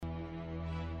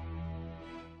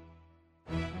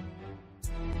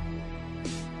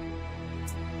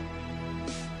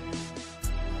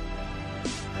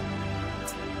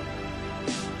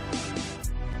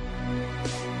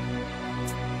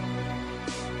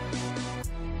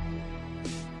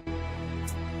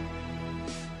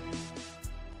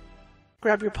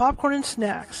Grab your popcorn and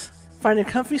snacks. Find a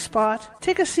comfy spot,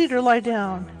 take a seat or lie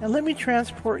down, and let me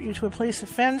transport you to a place of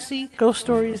fantasy, ghost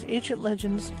stories, ancient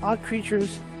legends, odd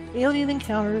creatures, alien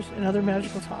encounters, and other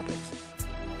magical topics.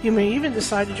 You may even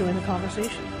decide to join the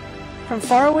conversation. From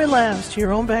faraway lands to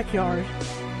your own backyard,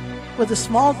 with a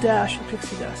small dash of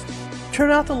pixie dust. Turn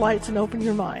out the lights and open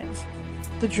your minds.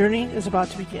 The journey is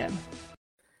about to begin.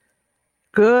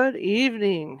 Good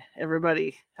evening,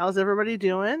 everybody. How's everybody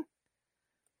doing?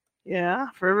 Yeah,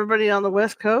 for everybody on the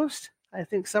West Coast, I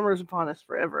think summer's upon us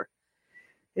forever.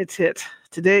 It's hit.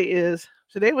 Today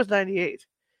was 98.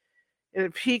 And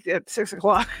it peaked at 6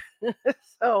 o'clock.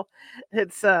 So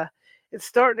it's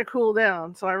starting to cool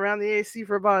down. So I ran the AC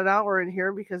for about an hour in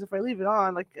here because if I leave it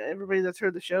on, like everybody that's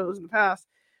heard the shows in the past,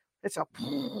 it's a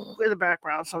in the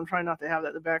background. So I'm trying not to have that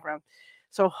in the background.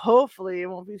 So hopefully it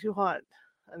won't be too hot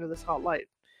under this hot light.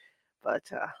 But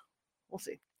we'll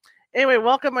see. Anyway,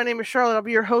 welcome. My name is Charlotte. I'll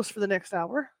be your host for the next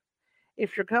hour.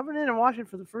 If you're coming in and watching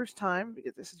for the first time, let me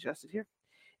get this adjusted here.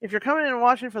 If you're coming in and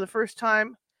watching for the first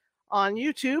time on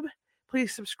YouTube,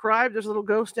 please subscribe. There's a little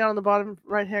ghost down in the bottom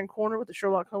right-hand corner with the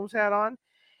Sherlock Holmes hat on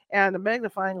and a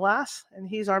magnifying glass, and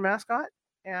he's our mascot.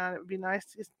 And it would be nice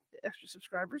to get extra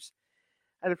subscribers.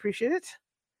 I'd appreciate it.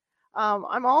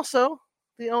 I'm also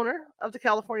the owner of the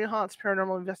California Haunts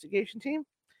Paranormal Investigation Team,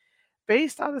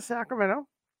 based out of Sacramento.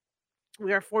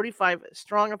 We are 45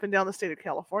 strong up and down the state of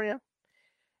California.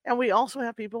 And we also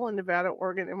have people in Nevada,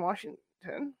 Oregon, and Washington,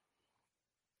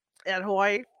 and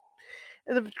Hawaii.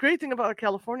 And the great thing about our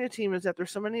California team is that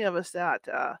there's so many of us that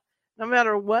no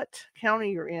matter what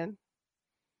county you're in,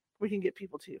 we can get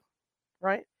people to you,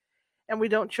 right? And we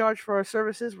don't charge for our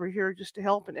services. We're here just to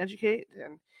help and educate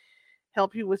and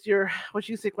help you with what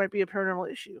you think might be a paranormal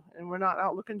issue. And we're not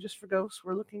out looking just for ghosts.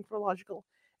 We're looking for logical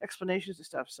explanations and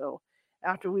stuff. So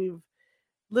after we've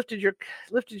lifted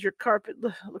your carpet,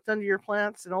 looked under your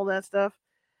plants and all that stuff,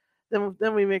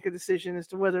 then we make a decision as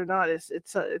to whether or not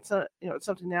it's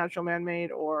something natural,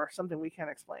 man-made, or something we can't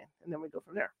explain, and then we go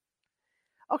from there.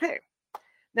 Okay,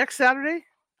 next Saturday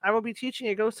I will be teaching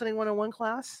a Ghost Hunting 101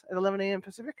 class at 11 a.m.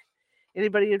 Pacific.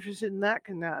 Anybody interested in that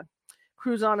can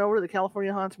cruise on over to the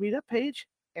California Haunts Meetup page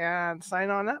and sign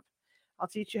on up. I'll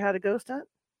teach you how to ghost hunt,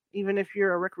 even if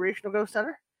you're a recreational ghost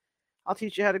hunter. I'll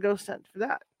teach you how to ghost hunt for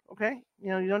that. Okay,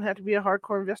 you don't have to be a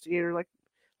hardcore investigator like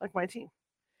my team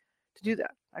to do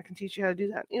that. I can teach you how to do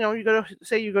that. You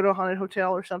go to a haunted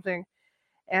hotel or something,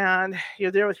 and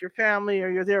you're there with your family or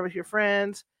you're there with your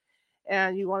friends,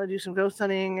 and you want to do some ghost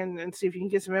hunting and see if you can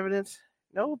get some evidence.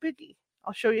 No biggie.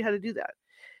 I'll show you how to do that.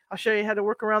 I'll show you how to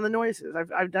work around the noises.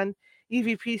 I've done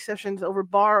EVP sessions over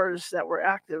bars that were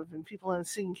active and people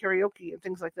singing karaoke and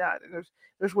things like that. And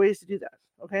there's ways to do that.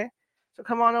 Okay, so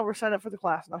come on over, sign up for the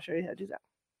class, and I'll show you how to do that.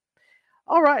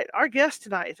 All right, our guest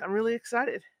tonight, I'm really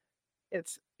excited.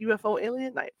 It's UFO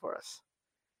Alien Night for us.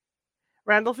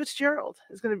 Randall Fitzgerald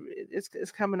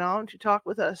is coming on to talk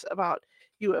with us about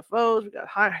UFOs. We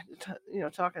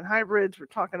got talking hybrids. We're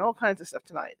talking all kinds of stuff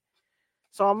tonight.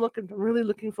 So I'm really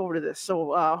looking forward to this.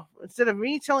 So instead of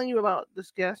me telling you about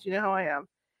this guest, you know how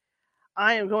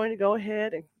I am going to go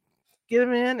ahead and get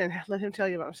him in and let him tell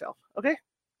you about himself. Okay?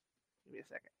 Give me a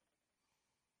second.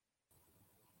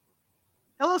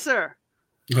 Hello, sir.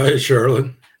 Hi,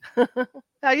 Charlotte.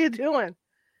 How you doing?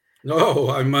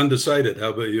 No, I'm undecided. How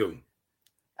about you?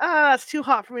 It's too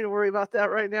hot for me to worry about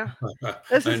that right now.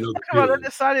 This is talking about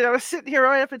undecided. I was sitting here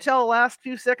right up until the last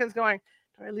few seconds going,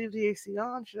 do I leave the AC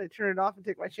on? Should I turn it off and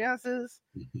take my chances?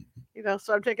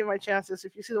 So I'm taking my chances.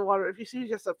 If you see the water, if you see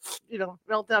just a,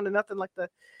 melt down to nothing like the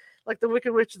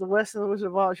Wicked Witch of the West and the Wizard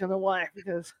of Oz, you'll know why,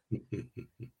 because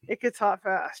it gets hot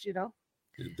fast, It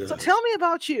does. So tell me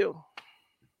about you.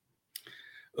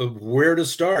 Where to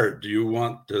start? Do you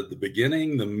want the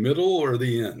beginning, the middle, or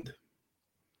the end?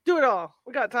 Do it all.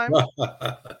 We got time.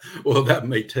 Well, that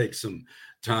may take some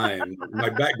time. My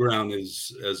background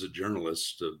is as a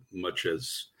journalist, much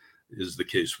as is the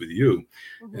case with you.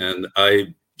 Mm-hmm. And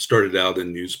I started out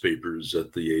in newspapers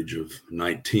at the age of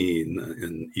 19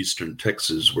 in Eastern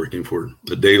Texas, working for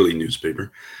a daily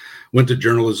newspaper. Went to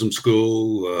journalism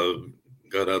school,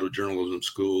 got out of journalism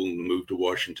school and moved to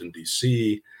Washington,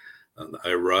 D.C., I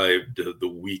arrived the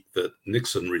week that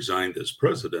Nixon resigned as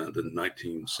president in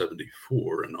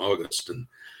 1974 in August, and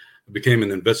became an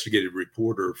investigative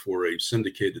reporter for a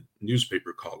syndicated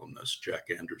newspaper columnist, Jack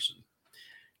Anderson.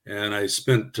 And I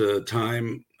spent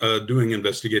time doing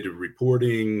investigative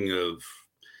reporting,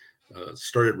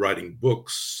 started writing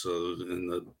books in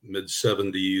the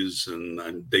mid-70s, and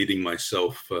I'm dating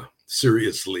myself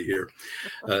seriously here.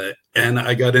 And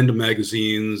I got into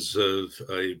magazines.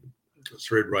 I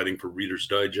started writing for Reader's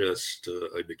Digest.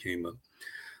 I became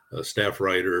a staff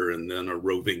writer, and then a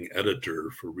roving editor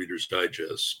for Reader's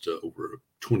Digest over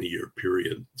a 20-year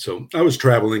period. So I was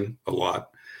traveling a lot.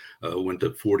 Went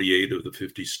to 48 of the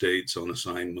 50 states on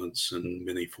assignments in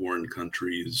many foreign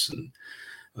countries.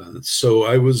 And so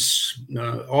I was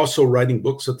also writing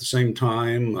books at the same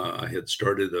time. I had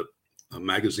started a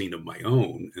magazine of my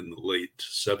own in the late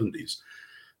 70s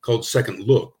called Second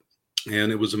Look.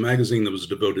 And it was a magazine that was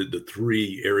devoted to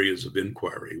three areas of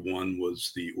inquiry. One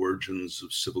was the origins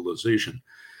of civilization.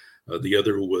 The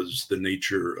other was the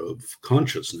nature of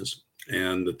consciousness.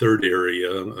 And the third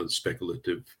area, a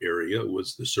speculative area,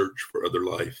 was the search for other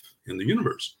life in the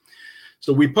universe.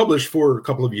 So we published for a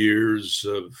couple of years,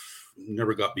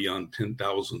 never got beyond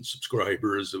 10,000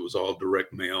 subscribers. It was all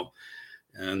direct mail.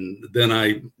 And then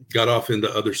I got off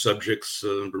into other subjects,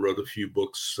 wrote a few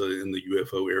books in the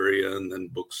UFO area, and then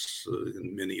books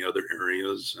in many other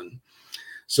areas. And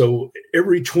so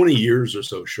every 20 years or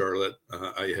so, Charlotte,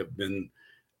 I have been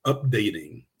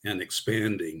updating and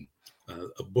expanding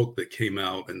a book that came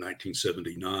out in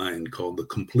 1979 called The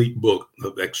Complete Book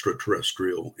of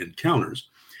Extraterrestrial Encounters,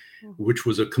 which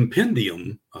was a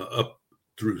compendium up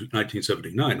through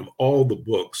 1979 of all the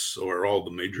books, or all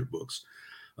the major books,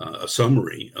 a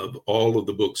summary of all of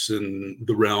the books in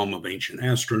the realm of ancient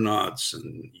astronauts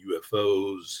and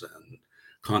UFOs and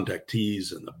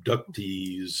contactees and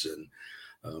abductees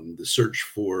and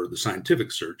the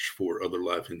scientific search for other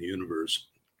life in the universe.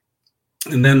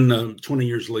 And then 20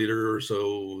 years later or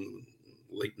so,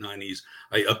 late 90s,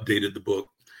 I updated the book,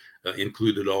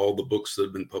 included all the books that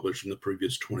had been published in the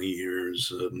previous 20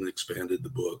 years, and expanded the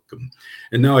book.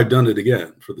 And now I've done it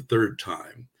again for the third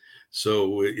time.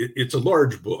 So it's a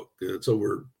large book. It's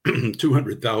over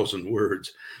 200,000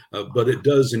 words, but it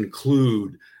does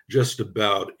include just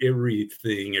about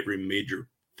everything, every major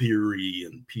theory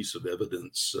and piece of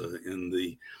evidence in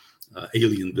the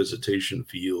alien visitation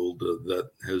field that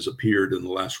has appeared in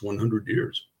the last 100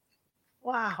 years.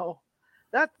 Wow.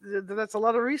 That's a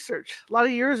lot of research, a lot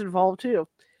of years involved too.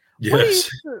 Yes.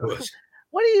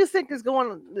 What do you think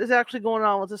is actually going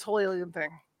on with this whole alien thing?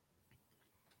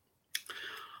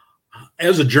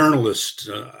 As a journalist,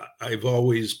 I've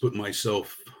always put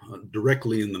myself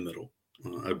directly in the middle.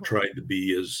 I've tried to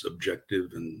be as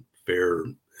objective and fair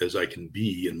as I can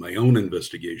be in my own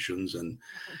investigations and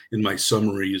in my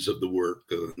summaries of the work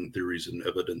and theories and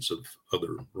evidence of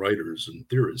other writers and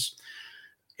theorists.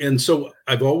 And so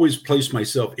I've always placed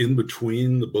myself in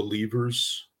between the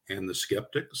believers and the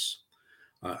skeptics.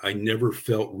 I never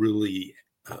felt really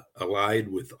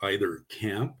allied with either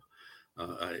camp.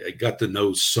 I got to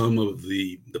know some of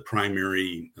the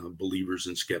primary believers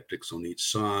and skeptics on each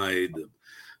side.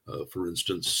 For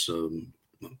instance,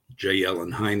 J.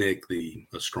 Allen Hynek, the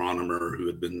astronomer who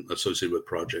had been associated with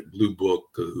Project Blue Book,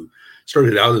 who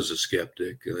started out as a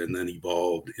skeptic and then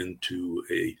evolved into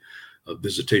a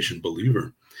visitation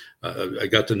believer. I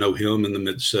got to know him in the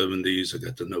mid-70s. I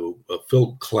got to know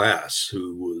Phil Klass,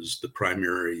 who was the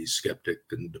primary skeptic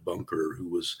and debunker, who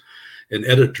was an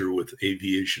editor with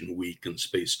Aviation Week and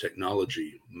Space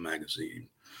Technology magazine.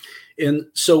 And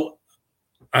so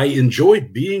I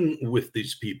enjoyed being with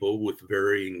these people with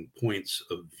varying points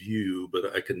of view,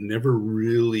 but I could never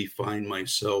really find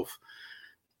myself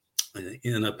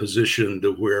in a position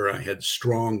to where I had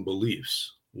strong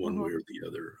beliefs one way or the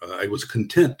other. I was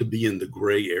content to be in the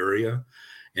gray area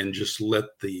and just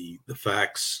let the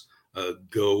facts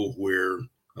go where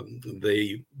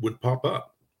they would pop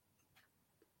up.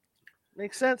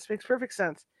 Makes sense. Makes perfect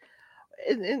sense.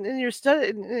 In your study,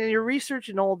 in your research,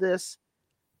 and all this,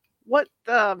 what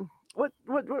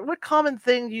common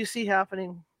thing do you see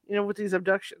happening, with these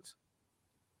abductions?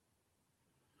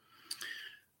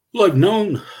 Well, I've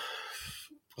known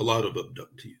a lot of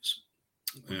abductees,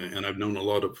 and I've known a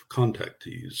lot of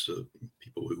contactees,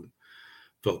 people who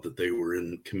felt that they were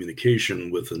in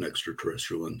communication with an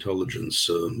extraterrestrial intelligence,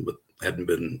 but hadn't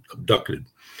been abducted.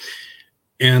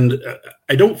 And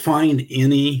I don't find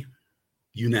any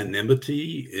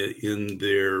unanimity in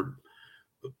their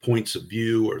points of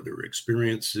view or their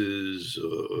experiences.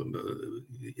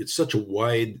 It's such a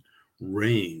wide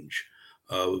range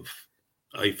of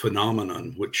a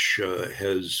phenomenon which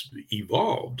has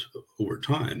evolved over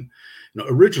time.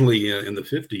 Originally in the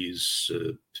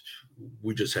 50s,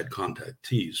 we just had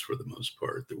contactees for the most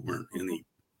part. There weren't any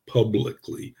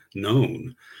publicly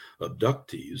known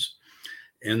abductees.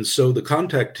 And so the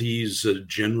contactees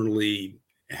generally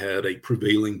had a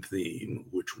prevailing theme,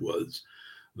 which was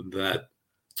that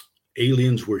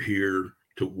aliens were here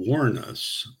to warn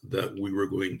us that we were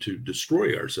going to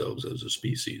destroy ourselves as a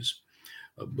species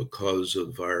because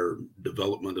of our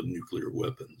development of nuclear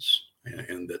weapons.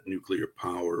 and that nuclear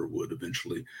power would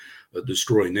eventually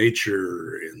destroy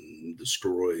nature and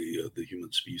destroy the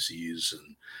human species.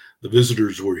 And the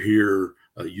visitors were here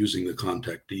using the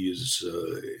contactees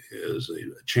as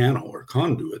a channel or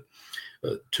conduit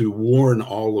to warn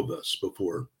all of us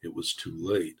before it was too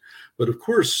late. But of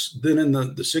course, then in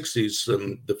the 60s,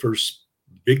 the first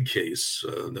big case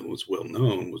that was well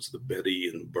known was the Betty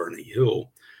and Barney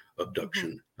Hill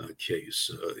abduction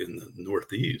case in the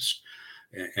Northeast.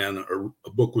 And a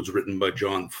book was written by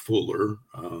John Fuller,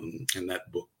 and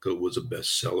that book was a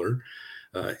bestseller.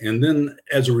 And then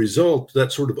as a result,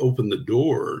 that sort of opened the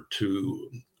door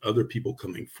to other people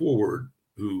coming forward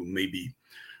who maybe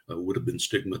would have been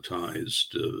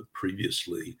stigmatized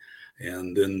previously.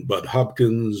 And then Bud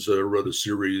Hopkins wrote a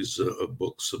series of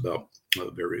books about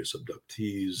various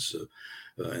abductees.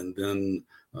 And then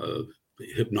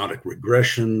hypnotic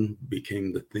regression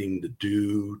became the thing to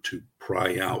do to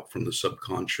pry out from the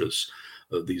subconscious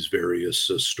these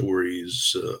various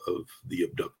stories of the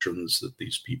abductions that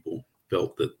these people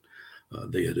felt that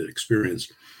they had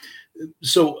experienced.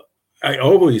 So I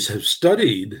always have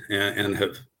studied and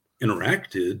have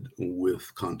interacted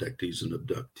with contactees and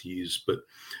abductees, but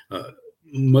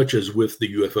much as with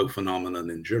the UFO phenomenon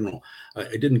in general,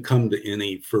 I didn't come to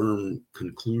any firm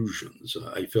conclusions.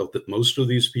 I felt that most of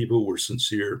these people were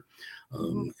sincere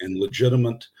and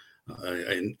legitimate.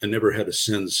 I never had a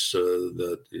sense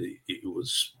that it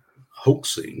was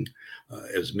hoaxing,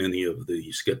 as many of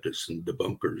the skeptics and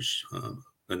debunkers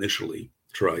initially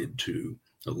tried to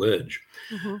allege.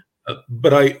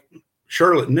 But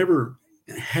Charlotte, never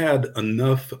had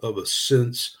enough of a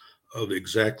sense of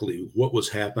exactly what was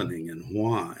happening and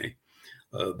why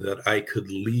that I could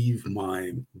leave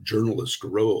my journalist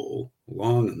role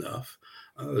long enough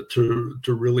to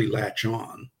really latch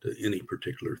on to any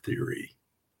particular theory.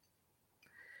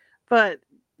 But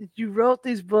you wrote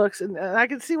these books, and I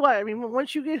can see why. I mean,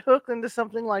 once you get hooked into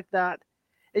something like that,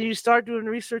 and you start doing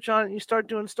research on it, and you start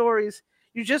doing stories,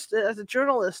 you just, as a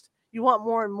journalist, you want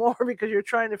more and more because you're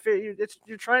trying to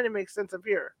you're trying to make sense of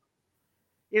here.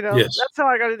 You know, Yes. That's how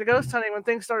I got into ghost hunting, when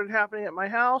things started happening at my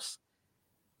house.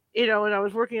 You know, and I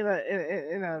was working in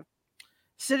a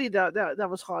city that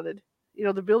was haunted. You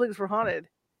know, the buildings were haunted.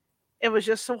 It was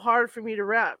just so hard for me to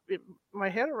wrap my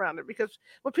head around it, because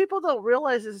what people don't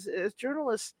realize is, as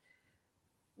journalists,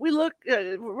 we're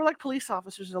like police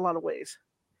officers in a lot of ways.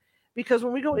 Because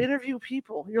when we go interview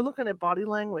people, you're looking at body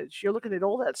language, you're looking at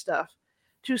all that stuff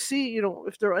to see, you know,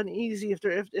 if they're uneasy, if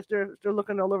they're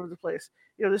looking all over the place,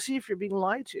 you know, to see if you're being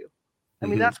lied to. I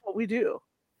mean, that's what we do.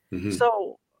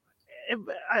 So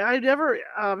I never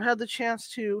had the chance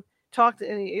to talk to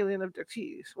any alien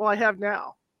abductees. Well, I have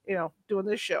now, you know, doing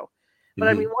this show. But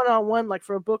I mean, one-on-one, like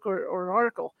for a book or an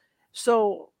article.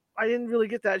 So I didn't really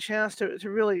get that chance to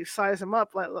really size them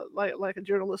up like a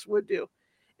journalist would do.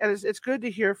 And it's good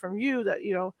to hear from you that,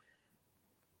 you know,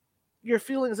 your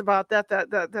feelings about that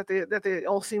they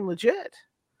all seem legit.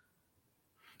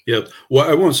 Yeah, well,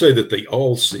 I won't say that they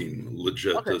all seem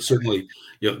legit. Okay. Certainly,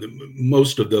 you know,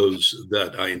 most of those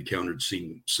that I encountered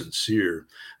seem sincere.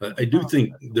 I do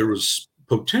think there was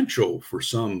potential for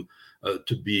some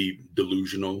to be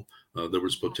delusional. There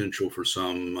was potential for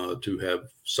some to have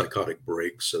psychotic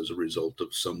breaks as a result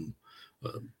of some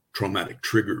traumatic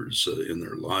triggers in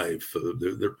their life.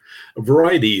 There are a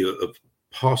variety of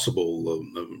possible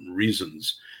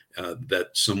reasons that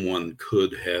someone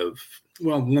could have.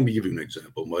 Well, let me give you an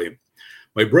example.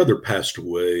 My brother passed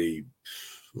away,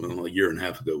 a year and a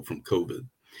half ago from COVID,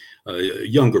 a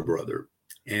younger brother.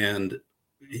 And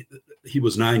he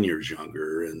was 9 years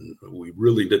younger, and we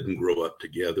really didn't grow up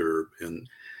together. And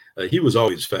he was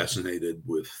always fascinated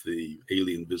with the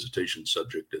alien visitation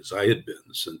subject, as I had been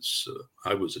since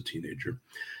I was a teenager.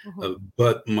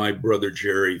 But my brother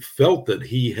Jerry felt that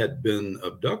he had been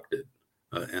abducted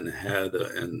and had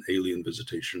an alien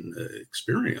visitation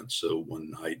experience. So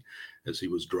one night, as he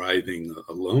was driving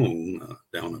alone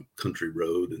down a country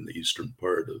road in the eastern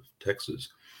part of Texas,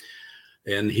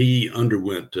 and he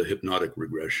underwent hypnotic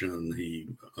regression, he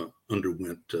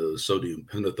underwent sodium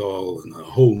pentothal and a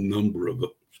whole number of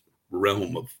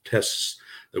realm of tests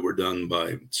that were done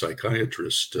by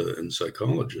psychiatrists and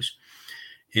psychologists.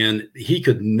 And he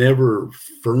could never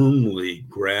firmly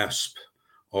grasp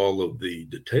all of the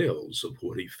details of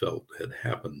what he felt had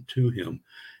happened to him.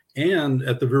 And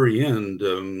at the very end,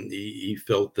 he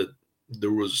felt that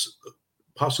there was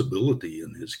a possibility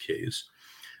in his case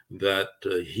that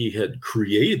he had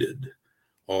created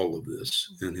all of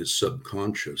this in his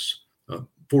subconscious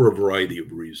for a variety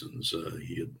of reasons.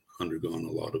 He had undergone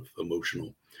a lot of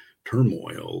emotional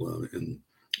turmoil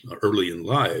early in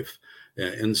life.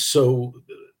 And so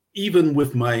even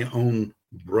with my own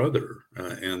brother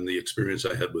and the experience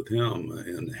I had with him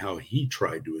and how he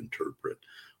tried to interpret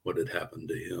what had happened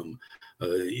to him,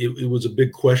 it was a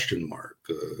big question mark.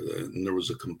 And there was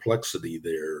a complexity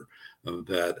there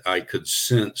that I could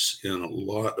sense in a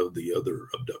lot of the other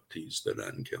abductees that I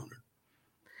encountered.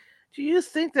 Do you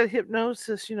think that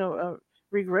hypnosis,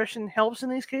 regression helps in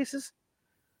these cases?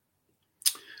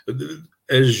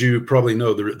 As you probably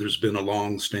know, there's been a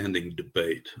long-standing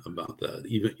debate about that,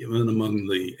 even among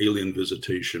the alien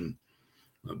visitation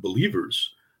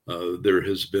believers. There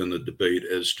has been a debate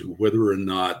as to whether or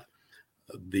not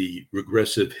the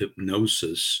regressive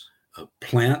hypnosis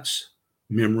plants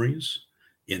memories,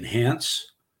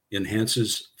 enhances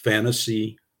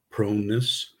fantasy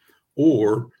proneness,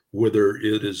 or whether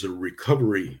it is a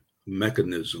recovery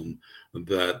mechanism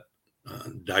that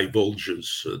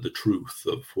divulges the truth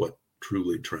of what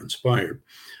truly transpired.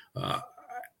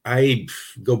 I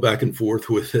go back and forth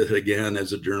with it. Again,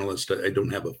 as a journalist, I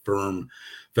don't have a firm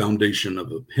foundation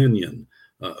of opinion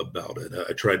about it.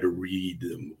 I tried to read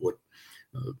what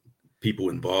people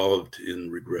involved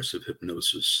in regressive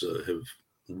hypnosis have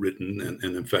written.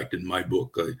 And in fact, in my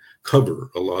book, I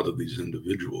cover a lot of these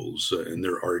individuals and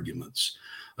their arguments.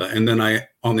 And then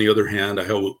on the other hand, I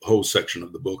have a whole section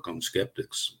of the book on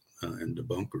skeptics and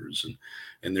debunkers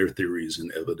and their theories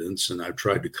and evidence. And I've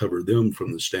tried to cover them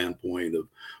from the standpoint of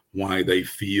why they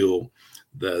feel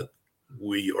that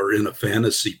we are in a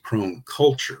fantasy-prone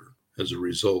culture as a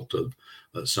result of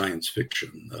science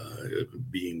fiction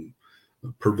being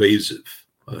pervasive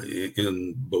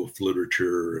in both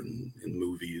literature and in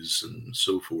movies and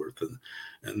so forth,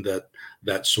 and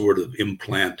that sort of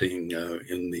implanting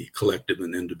in the collective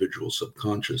and individual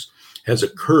subconscious has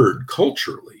occurred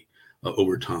culturally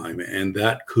over time, and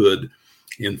that could,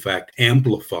 in fact,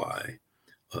 amplify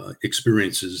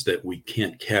experiences that we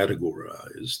can't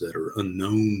categorize, that are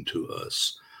unknown to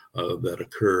us, that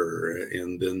occur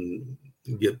and then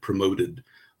get promoted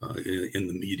in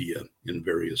the media in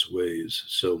various ways.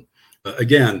 So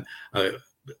again, I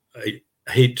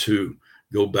hate to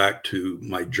go back to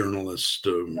my journalist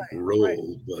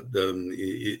role, but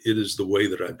it is the way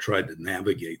that I've tried to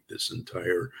navigate this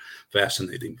entire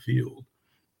fascinating field.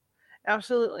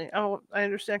 Absolutely. Oh, I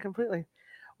understand completely.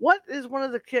 What's one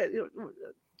of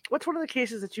the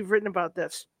cases that you've written about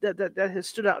that has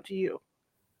stood out to you?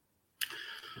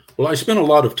 Well, I spent a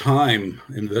lot of time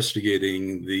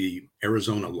investigating the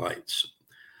Arizona Lights.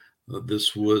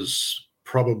 This was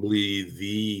probably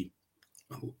the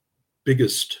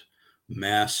biggest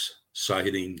mass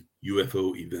sighting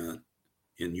UFO event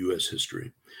in U.S.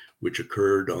 history, which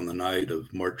occurred on the night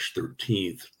of March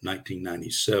 13th,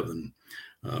 1997.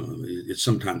 It's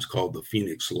sometimes called the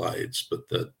Phoenix Lights, but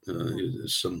that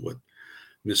is somewhat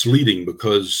misleading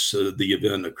because the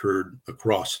event occurred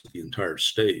across the entire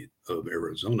state of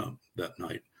Arizona that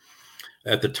night.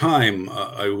 At the time,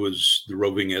 I was the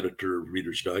roving editor of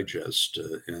Reader's Digest,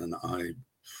 and I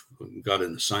got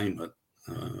an assignment.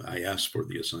 I asked for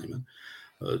the assignment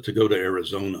to go to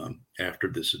Arizona after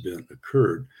this event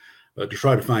occurred to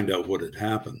try to find out what had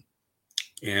happened.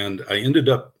 And I ended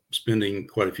up spending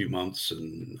quite a few months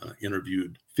and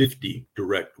interviewed 50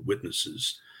 direct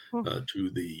witnesses to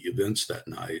the events that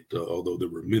night, although there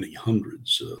were many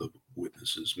hundreds of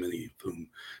witnesses, many of whom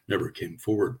never came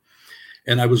forward.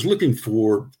 And I was looking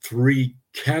for three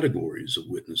categories of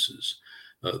witnesses.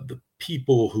 The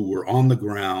people who were on the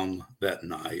ground that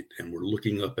night and were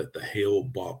looking up at the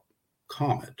Hale-Bopp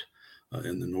comet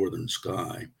in the northern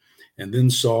sky, and then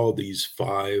saw these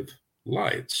 5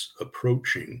 lights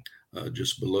approaching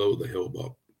just below the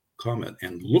Hale-Bopp comet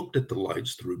and looked at the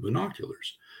lights through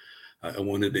binoculars. I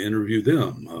wanted to interview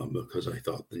them because I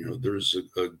thought, there's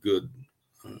a good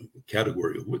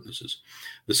category of witnesses.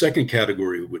 The second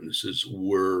category of witnesses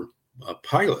were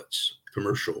pilots,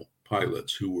 commercial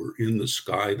pilots who were in the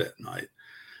sky that night,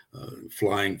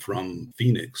 flying from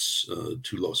Phoenix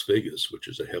to Las Vegas, which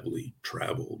is a heavily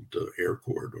traveled air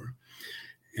corridor.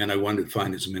 And I wanted to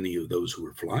find as many of those who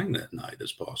were flying that night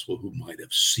as possible, who might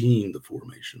have seen the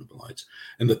formation of the lights.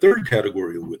 And the third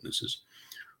category of witnesses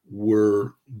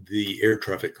were the air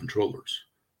traffic controllers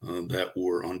that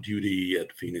were on duty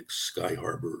at Phoenix Sky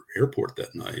Harbor Airport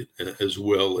that night, as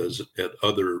well as at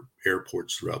other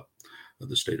airports throughout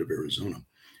the state of Arizona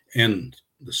and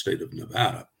the state of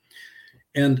Nevada.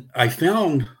 And I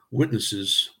found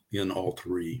witnesses in all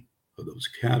three of those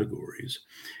categories.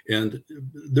 And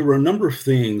there were a number of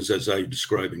things, as I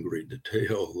describe in great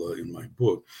detail in my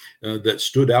book, that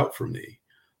stood out for me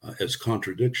as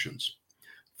contradictions.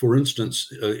 For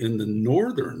instance, in the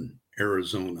northern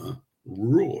Arizona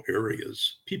rural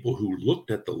areas, people who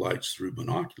looked at the lights through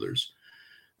binoculars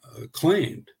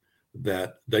claimed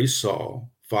that they saw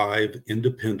 5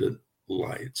 independent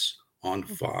lights on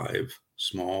 5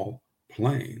 small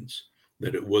planes,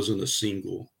 that it wasn't a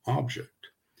single object.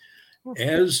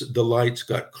 As the lights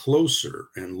got closer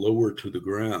and lower to the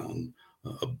ground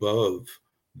above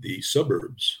the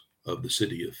suburbs of the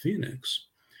city of Phoenix,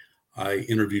 I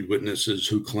interviewed witnesses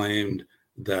who claimed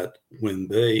that when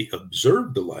they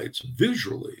observed the lights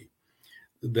visually,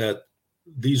 that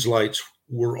these lights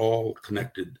were all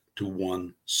connected to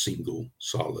one single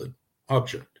solid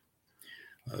object.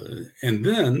 And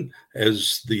then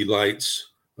as the lights,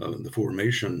 the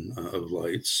formation of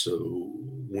lights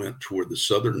went toward the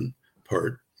southern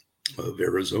part of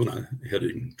Arizona,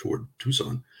 heading toward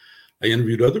Tucson, I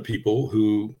interviewed other people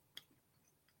who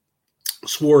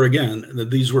swore again that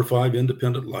these were 5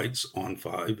 independent lights on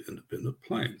 5 independent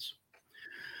planes.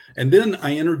 And then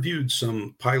I interviewed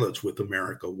some pilots with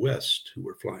America West who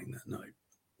were flying that night,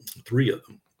 3 of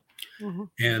them. Mm-hmm.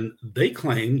 And they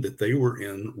claimed that they were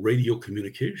in radio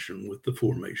communication with the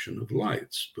formation of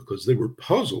lights because they were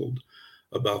puzzled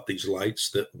about these lights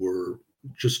that were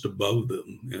just above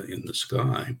them in the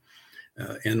sky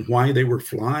and why they were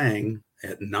flying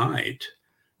at night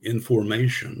in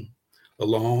formation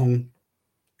along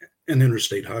an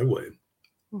interstate highway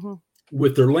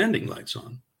with their landing lights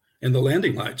on. And the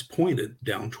landing lights pointed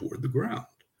down toward the ground,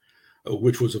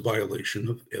 which was a violation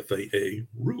of FAA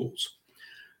rules.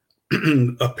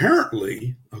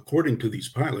 Apparently, according to these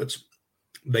pilots,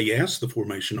 they asked the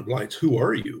formation of lights, "Who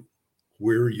are you?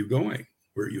 Where are you going?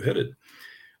 Where are you headed?"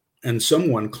 And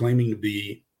someone claiming to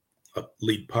be a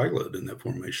lead pilot in that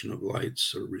formation of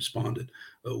lights responded,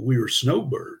 "We are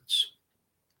snowbirds."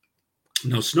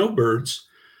 Now, snowbirds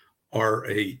are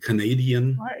a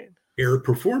Canadian air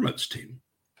performance team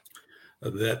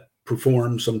that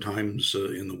perform sometimes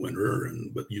in the winter,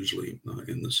 but usually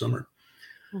in the summer.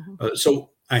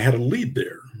 So I had a lead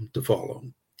there to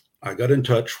follow. I got in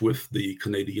touch with the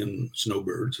Canadian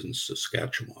snowbirds in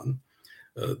Saskatchewan.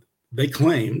 They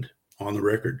claimed on the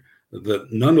record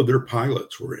that none of their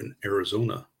pilots were in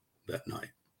Arizona that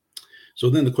night. So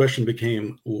then the question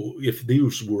became, well, if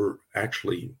these were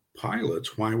actually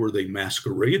pilots, why were they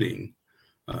masquerading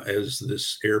as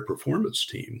this air performance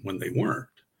team when they weren't?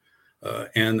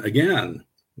 And again,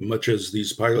 much as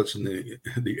these pilots in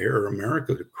the Air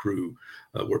America crew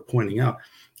were pointing out,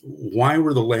 why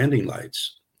were the landing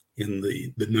lights in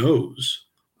the nose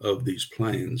of these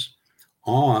planes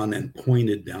on and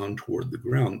pointed down toward the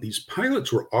ground? These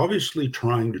pilots were obviously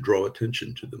trying to draw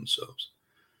attention to themselves.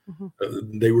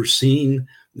 They were seeing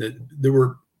that there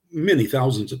were many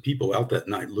thousands of people out that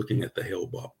night looking at the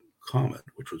Hale-Bopp comet,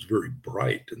 which was very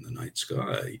bright in the night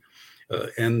sky.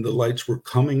 And the lights were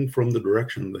coming from the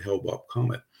direction of the Hale-Bopp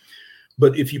comet.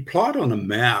 But if you plot on a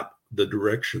map the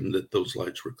direction that those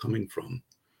lights were coming from,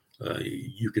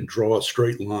 you can draw a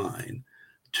straight line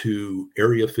to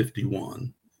Area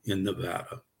 51 in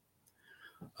Nevada.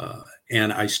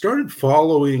 And I started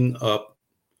following up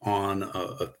on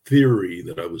a theory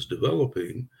that I was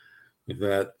developing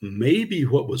that maybe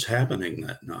what was happening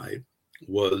that night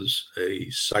was a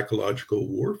psychological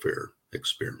warfare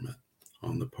experiment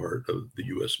on the part of the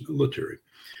U.S. military.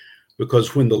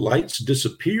 Because when the lights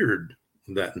disappeared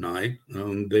that night,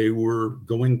 they were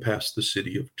going past the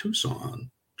city of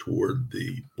Tucson toward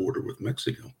the border with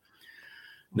Mexico.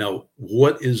 Now,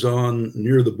 what is on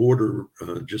near the border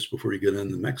just before you get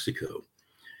into Mexico?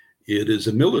 It is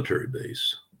a military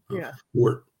base,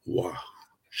 Fort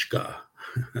Wahushka.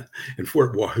 And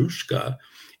Fort Wahushka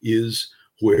is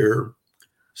where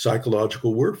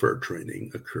psychological warfare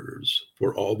training occurs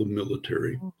for all the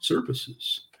military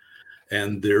services.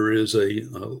 And there is a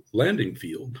landing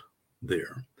field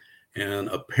there. And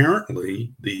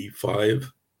apparently the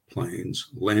 5 planes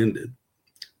landed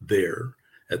there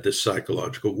at this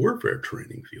psychological warfare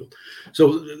training field.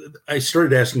 So I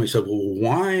started asking myself, well,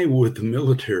 why would the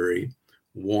military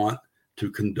want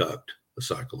to conduct a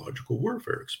psychological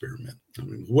warfare experiment? I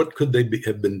mean, what could they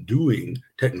have been doing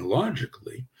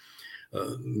technologically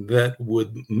that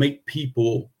would make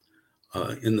people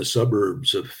in the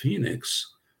suburbs of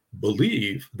Phoenix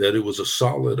believe that it was a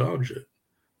solid object,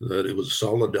 that it was a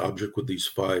solid object with these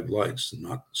 5 lights,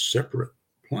 not separate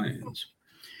planes?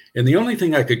 And the only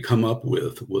thing I could come up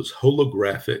with was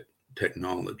holographic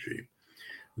technology,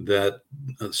 that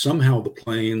somehow the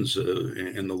planes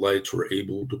and the lights were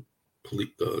able to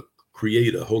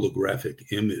create a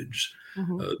holographic image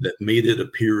that made it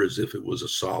appear as if it was a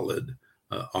solid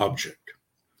object.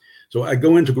 So I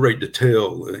go into great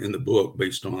detail in the book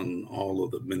based on all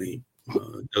of the many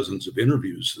dozens of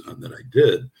interviews that I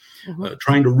did, Mm-hmm.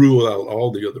 trying to rule out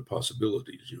all the other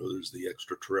possibilities. There's the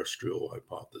extraterrestrial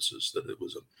hypothesis that it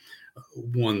was a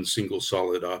one single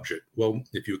solid object. Well,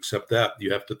 if you accept that,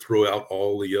 you have to throw out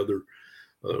all the other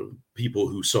people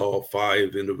who saw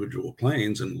 5 individual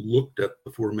planes and looked at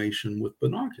the formation with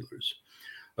binoculars.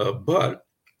 But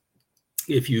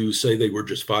if you say they were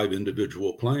just 5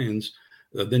 individual planes,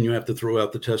 then you have to throw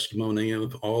out the testimony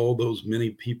of all those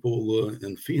many people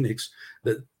in Phoenix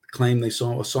that claim they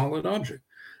saw a solid object.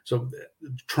 So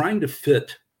trying to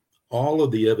fit all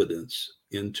of the evidence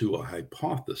into a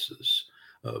hypothesis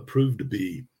proved to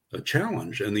be a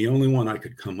challenge. And the only one I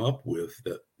could come up with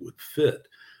that would fit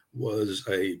was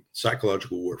a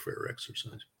psychological warfare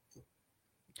exercise.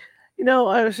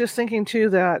 I was just thinking too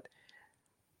that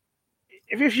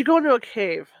if you go into a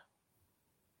cave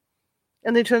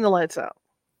and they turn the lights out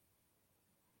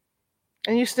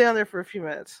and you stand there for a few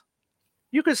minutes,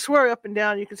 you could swear up and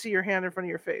down you can see your hand in front of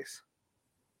your face.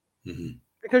 Mm-hmm.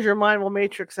 Because your mind will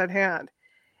matrix that hand.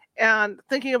 And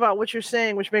thinking about what you're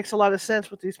saying, which makes a lot of sense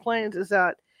with these planes, is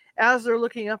that as they're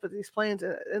looking up at these planes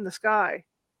in the sky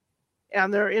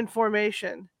and they're in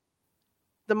formation,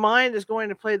 the mind is going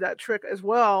to play that trick as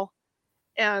well,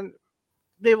 and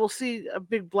they will see a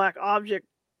big black object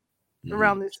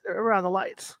around the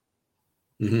lights.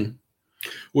 Mm-hmm.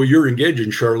 Well, you're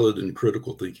engaging, Charlotte, in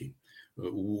critical thinking,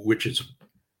 which is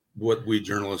what we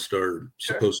journalists are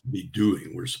supposed to be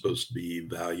doing. We're supposed to be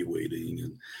evaluating.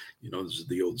 And, this is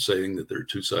the old saying that there are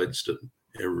 2 sides to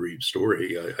every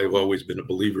story. I've always been a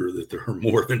believer that there are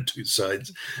more than 2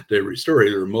 sides to every story.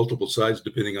 There are multiple sides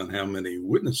depending on how many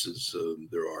witnesses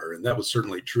there are. And that was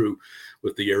certainly true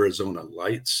with the Arizona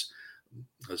Lights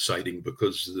sighting,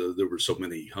 because there were so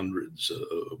many hundreds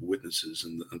of witnesses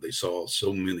and they saw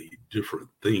so many different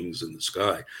things in the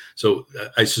sky. So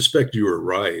I suspect you are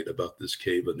right about this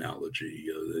cave analogy.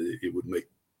 It would make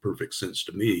perfect sense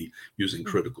to me using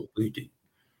critical thinking.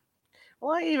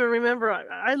 Well, I even remember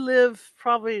I live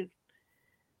probably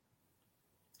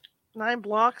 9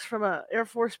 blocks from an Air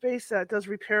Force base that does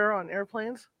repair on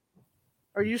airplanes,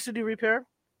 or used to do repair.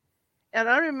 And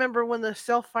I remember when the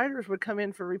stealth fighters would come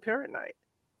in for repair at night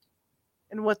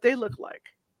and what they looked like.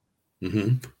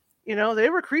 Mm-hmm. They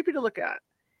were creepy to look at.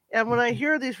 And when I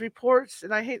hear these reports,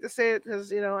 and I hate to say it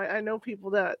because, I know people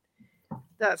that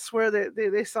swear that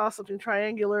they saw something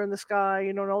triangular in the sky,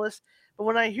 and all this. But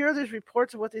when I hear these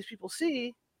reports of what these people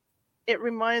see, it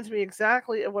reminds me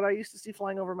exactly of what I used to see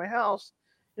flying over my house,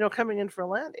 coming in for a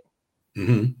landing.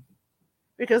 Mm-hmm.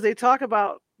 Because they talk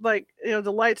about,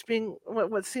 the lights being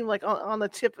what seemed like on the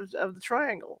tip of the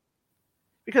triangle.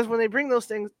 Because when they bring those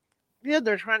things,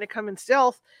 they're trying to come in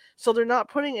stealth, so they're not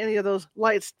putting any of those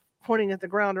lights pointing at the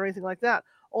ground or anything like that.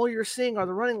 All you're seeing are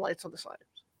the running lights on the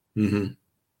sides. Mm-hmm.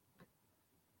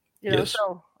 Yes.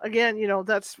 So again,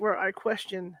 that's where I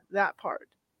question that part.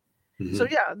 Mm-hmm. So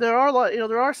yeah, there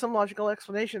are some logical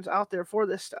explanations out there for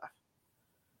this stuff.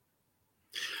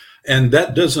 And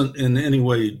that doesn't in any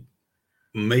way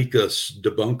make us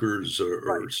debunkers or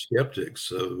Right.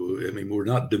 skeptics. We're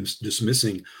not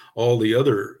dismissing all the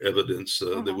other evidence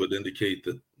that would indicate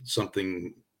that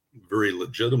something very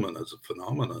legitimate as a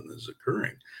phenomenon is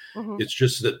occurring. Mm-hmm. It's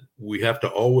just that we have to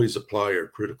always apply our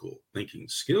critical thinking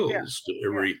skills to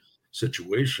every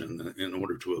situation in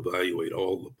order to evaluate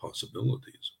all the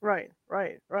possibilities. Right.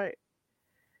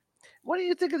 What do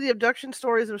you think of the abduction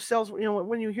stories themselves?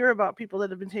 When you hear about people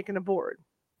that have been taken aboard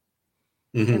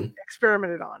and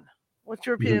experimented on, what's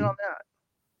your opinion on that?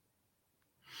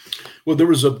 Well, there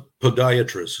was a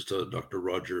podiatrist, Dr.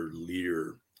 Roger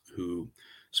Leir, who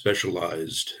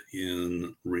specialized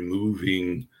in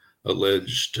removing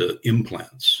alleged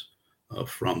implants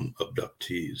from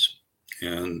abductees.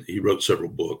 And he wrote several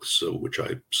books, which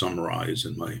I summarize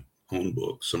in my own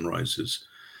book, summarize his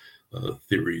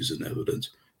theories and evidence.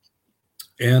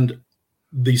 And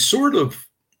the sort of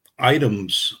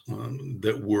items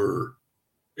that were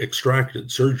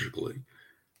extracted surgically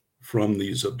from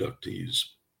these abductees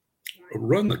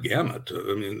run the gamut.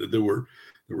 There were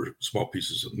small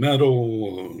pieces of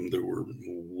metal, there were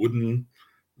wooden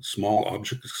small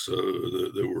objects,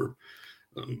 there were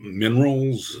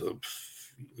minerals,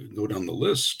 go down the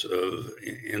list.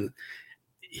 And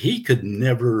he could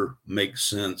never make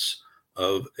sense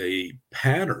of a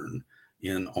pattern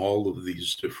in all of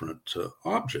these different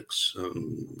objects.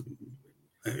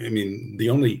 The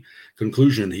only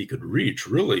conclusion he could reach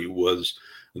really was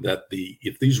that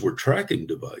if these were tracking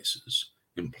devices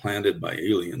implanted by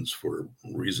aliens for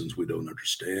reasons we don't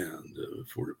understand,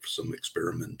 for some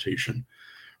experimentation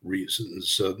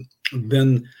reasons,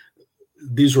 then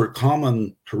these were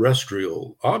common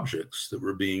terrestrial objects that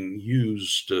were being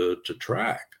used to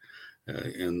track.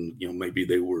 And, maybe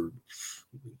they were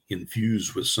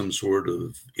infused with some sort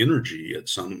of energy at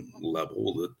some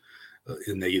level that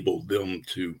enabled them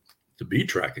to be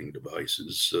tracking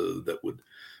devices that would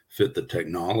fit the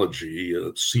technology,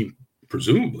 seem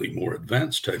presumably more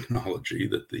advanced technology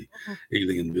that the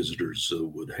alien visitors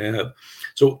would have.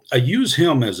 So I use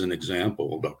him as an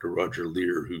example, Dr. Roger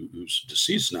Leir, who's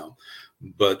deceased now,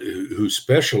 but who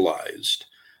specialized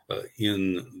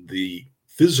in the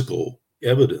physical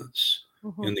evidence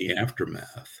in the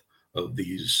aftermath of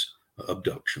these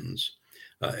abductions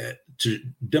to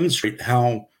demonstrate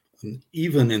how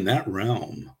even in that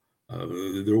realm,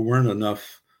 there weren't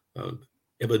enough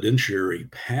evidentiary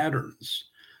patterns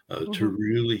to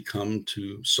really come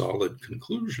to solid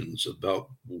conclusions about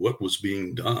what was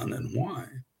being done and why.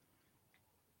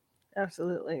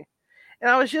 Absolutely. And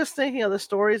I was just thinking of the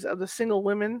stories of the single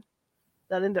women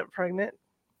that end up pregnant.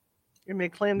 You may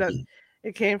claim that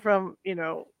it came from,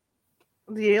 the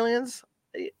aliens.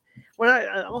 When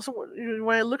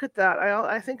I look at that,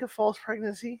 I think of false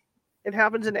pregnancy. It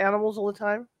happens in animals all the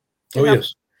time.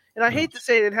 Yes. And I hate to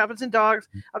say it happens in dogs.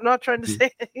 I'm not trying to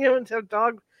say humans have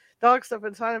dog stuff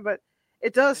inside them, but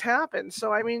it does happen.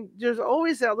 So, I mean, there's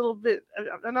always that little bit.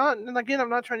 And again, I'm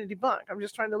not trying to debunk. I'm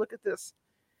just trying to look at this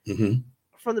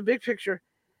from the big picture.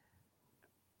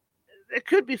 It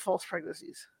could be false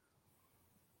pregnancies.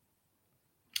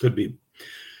 Could be.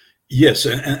 Yes.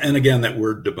 And again, that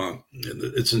word debunk,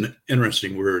 it's an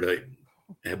interesting word.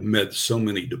 I have met so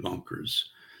many debunkers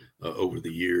over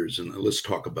the years, and let's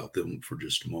talk about them for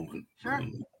just a moment. Sure.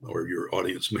 Or your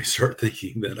audience may start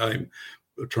thinking that I'm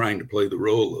trying to play the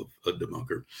role of a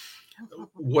debunker.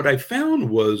 What I found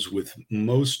was with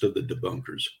most of the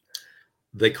debunkers,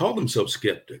 they call themselves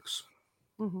skeptics,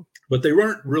 but they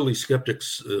weren't really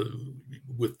skeptics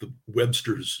with the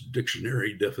Webster's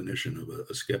dictionary definition of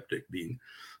a skeptic being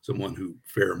someone who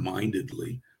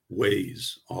fair-mindedly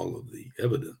weighs all of the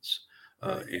evidence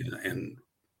and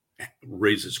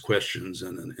raises questions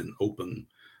in an open,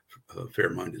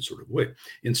 fair-minded sort of way.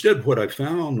 Instead, what I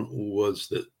found was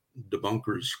that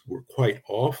debunkers were quite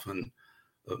often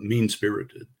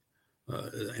mean-spirited,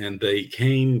 and they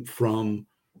came from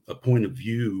a point of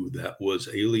view that was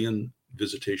alien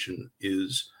visitation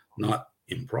is not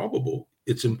improbable,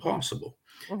 it's impossible.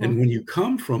 And when you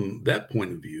come from that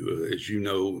point of view, as you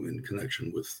know, in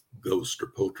connection with ghost or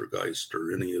poltergeist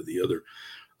or any of the other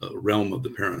realm of the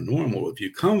paranormal, if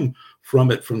you come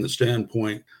from it from the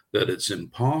standpoint that it's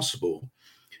impossible,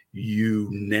 you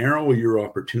narrow your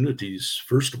opportunities,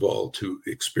 first of all, to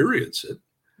experience it.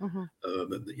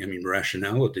 I mean,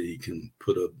 rationality can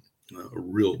put a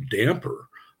real damper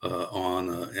on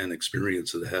an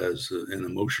experience that has an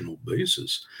emotional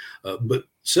basis. But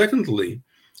secondly,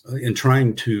 in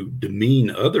trying to demean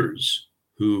others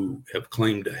who have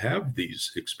claimed to have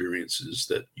these experiences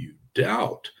that you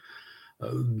doubt,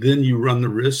 then you run the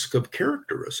risk of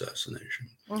character assassination.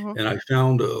 And I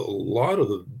found a lot of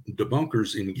the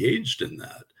debunkers engaged in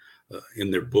that in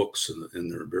their books and in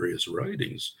their various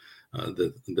writings,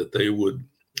 that they would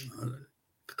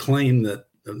claim that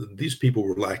these people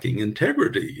were lacking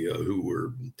integrity who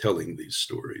were telling these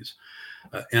stories.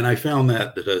 And I found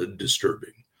that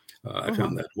disturbing. I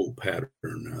found that whole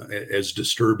pattern as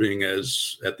disturbing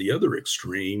as at the other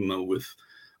extreme with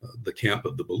the camp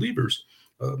of the believers,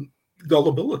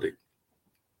 gullibility.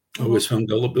 I always found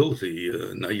gullibility,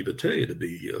 naivete to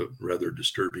be rather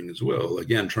disturbing as well.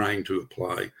 Again, trying to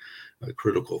apply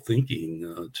critical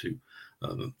thinking to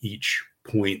each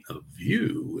point of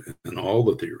view and all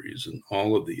the theories and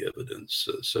all of the evidence.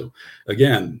 So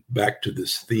again, back to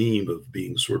this theme of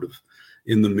being sort of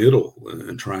in the middle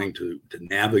and trying to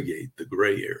navigate the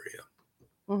gray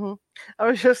area. I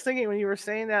was just thinking when you were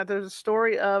saying that, there's a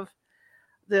story of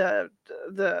the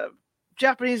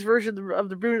Japanese version of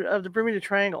the Bermuda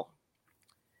Triangle,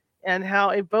 and how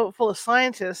a boat full of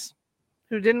scientists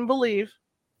who didn't believe,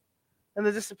 and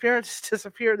the disappearance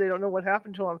disappeared. They don't know what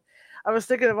happened to them. I was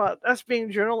thinking about us being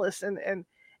journalists and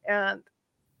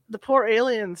the poor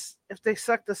aliens if they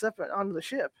sucked us up onto the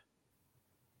ship,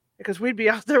 because we'd be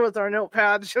out there with our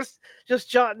notepads just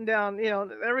jotting down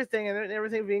everything, and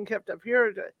everything being kept up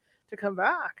here to come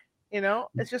back.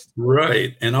 It's just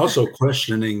right. And also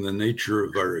questioning the nature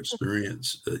of our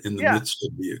experience in the midst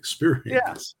of the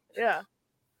experience. Yeah.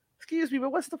 Excuse me,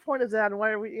 but what's the point of that? And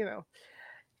why are we,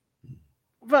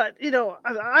 But,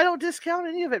 I don't discount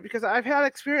any of it, because I've had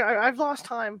experience. I've lost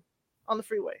time on the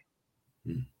freeway.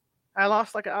 I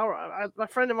lost like an hour. My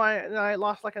friend of mine and I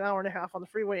lost like an hour and a half on the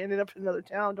freeway, ended up in another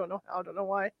town. Don't know how, don't know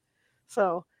why.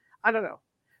 So I don't know.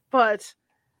 But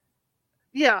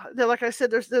Yeah, like I said,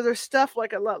 there's stuff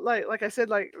like a lot, like I said,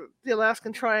 like the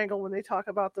Alaskan Triangle, when they talk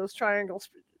about those triangle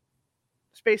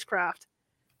spacecraft,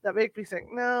 that make me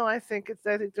think, no, I think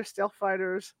they're stealth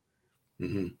fighters,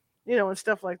 Mm-hmm. and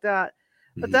stuff like that.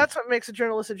 But Mm-hmm. that's what makes a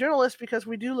journalist, because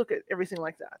we do look at everything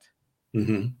like that.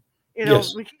 Mm-hmm.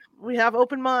 Yes. We have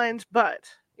open minds, but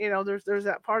there's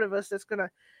that part of us that's going to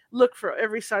look for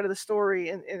every side of the story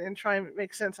and try and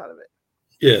make sense out of it.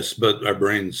 Yes, but our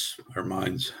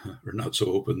minds are not so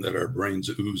open that our brains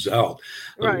ooze out.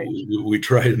 Right. We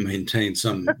try to maintain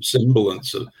some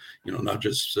semblance of, not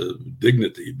just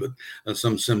dignity, but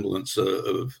some semblance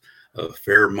of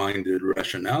fair-minded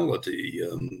rationality.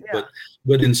 Yeah.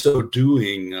 But in so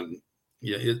doing,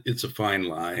 it's a fine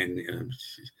line.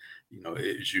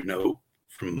 As you know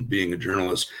from being a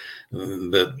journalist,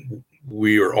 that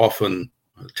we are often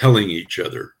telling each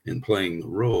other in playing the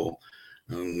role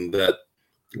that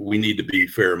we need to be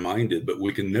fair-minded, but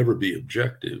we can never be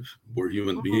objective. We're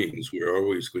human beings. We're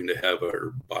always going to have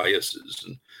our biases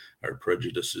and our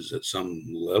prejudices at some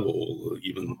level,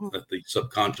 even at the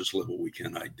subconscious level we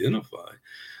can identify.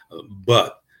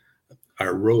 But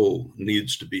our role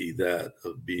needs to be that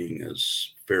of being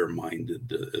as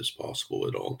fair-minded as possible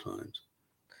at all times.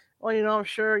 Well, I'm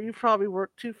sure you probably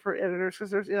work too for editors,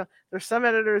 because there's some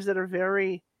editors that are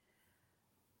very,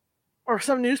 or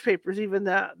some newspapers even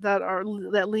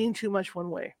that lean too much one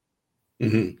way.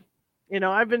 Mm-hmm.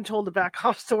 I've been told to back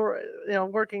off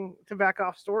working to back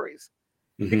off stories,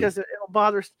 because it'll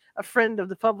bother a friend of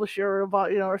the publisher,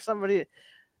 or somebody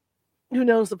who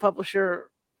knows the publisher,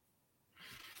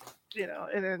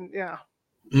 and then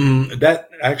that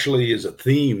actually is a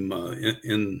theme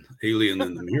in Alien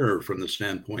in the Mirror, from the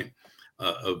standpoint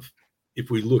of, if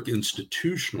we look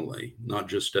institutionally, not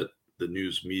just at the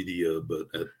news media, but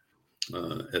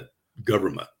at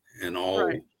government and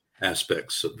all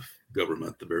aspects of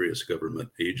government, the various government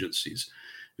agencies.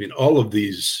 I mean, all of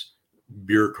these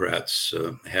bureaucrats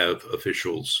have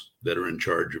officials that are in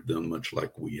charge of them, much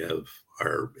like we have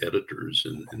our editors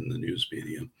in the news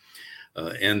media.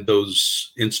 And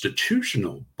those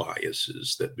institutional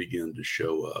biases that begin to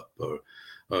show up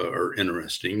are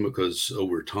interesting, because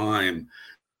over time,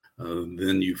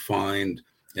 then you find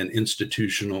an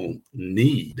institutional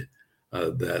need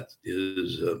that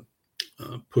is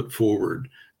put forward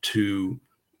to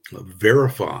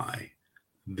verify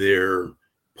their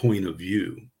point of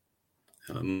view,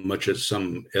 much as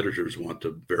some editors want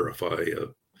to verify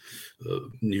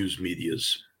news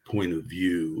media's point of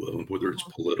view, whether it's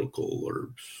political or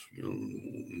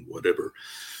whatever.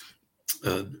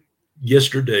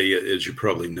 Yesterday, as you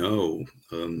probably know,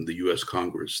 the U.S.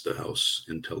 Congress, the House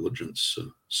Intelligence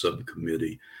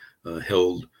Subcommittee,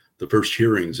 held the first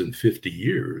hearings in 50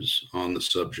 years on the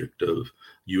subject of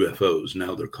UFOs.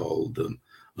 Now they're called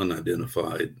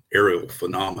unidentified aerial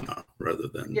phenomena rather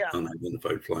than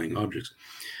unidentified flying objects.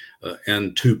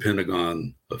 And two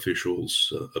Pentagon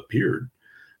officials appeared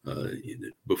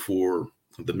before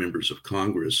the members of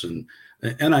Congress, and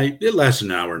it lasted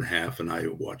an hour and a half, and I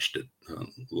watched it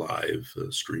live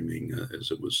streaming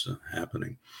as it was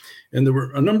happening. And there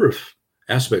were a number of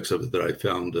aspects of it that I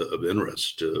found of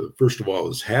interest. First of all, I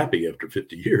was happy after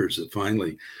 50 years that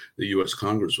finally the U.S.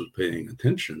 Congress was paying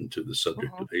attention to the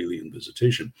subject of alien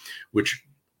visitation, which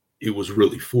it was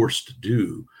really forced to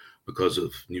do because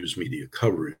of news media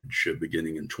coverage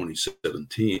beginning in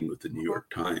 2017 with the New York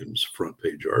Times front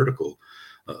page article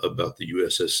about the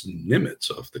USS Nimitz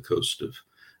off the coast of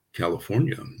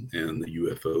California and the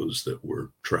UFOs that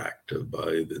were tracked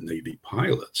by the Navy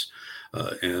pilots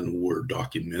and were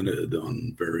documented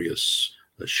on various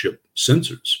ship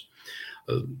sensors.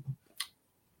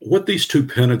 What these two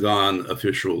Pentagon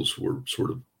officials were sort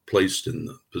of placed in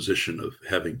the position of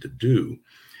having to do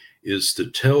is to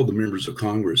tell the members of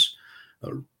Congress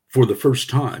for the first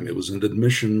time, it was an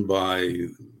admission by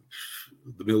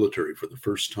the military for the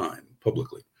first time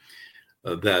publicly,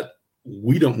 that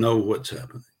we don't know what's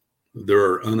happening. There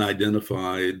are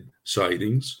unidentified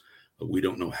sightings. We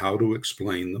don't know how to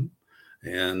explain them.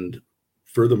 And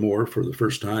furthermore, for the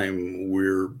first time,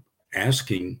 we're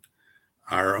asking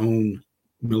our own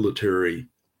military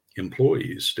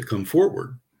employees to come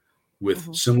forward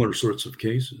with similar sorts of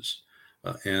cases.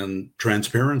 And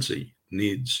transparency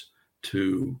needs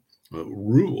to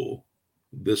rule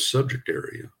this subject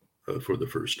area for the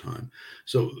first time.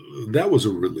 So that was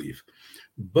a relief.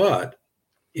 But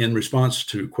in response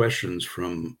to questions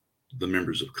from the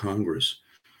members of Congress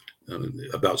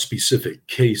about specific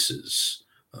cases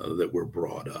that were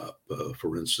brought up,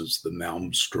 for instance, the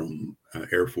Malmstrom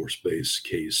Air Force Base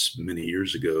case many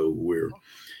years ago, where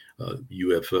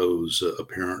UFOs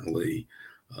apparently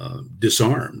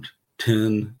disarmed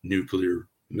 10 nuclear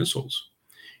missiles.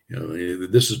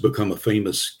 This has become a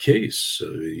famous case.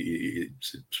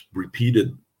 It's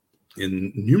repeated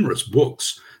in numerous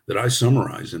books that I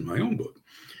summarize in my own book.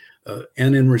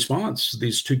 And in response,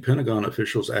 these two Pentagon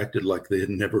officials acted like they had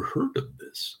never heard of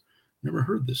this, never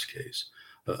heard this case.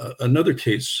 Another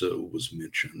case was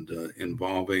mentioned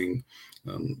involving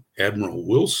Admiral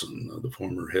Wilson, the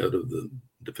former head of the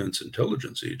Defense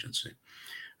Intelligence Agency,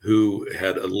 who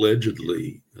had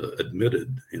allegedly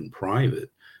admitted in private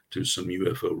to some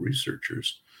UFO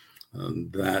researchers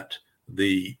that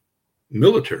the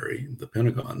military, the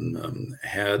Pentagon,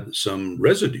 had some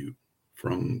residue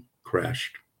from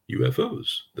crashed UFOs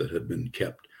that had been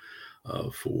kept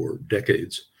for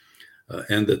decades,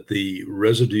 and that the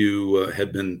residue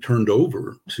had been turned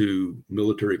over to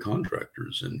military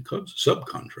contractors and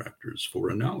subcontractors for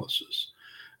analysis.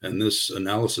 And this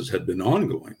analysis had been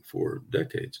ongoing for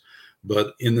decades.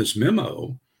 But in this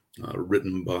memo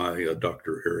written by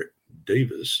Dr. Eric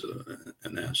Davis,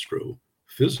 an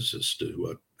astrophysicist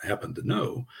who I happen to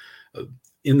know,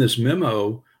 in this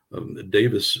memo,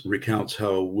 Davis recounts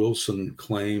how Wilson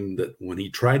claimed that when he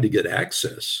tried to get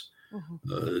access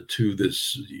to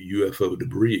this UFO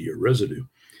debris or residue,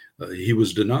 he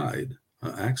was denied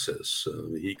access.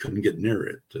 He couldn't get near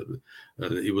it.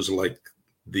 It was like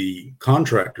the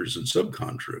contractors and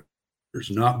subcontractors,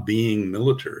 not being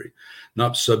military,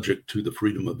 not subject to the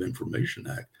Freedom of Information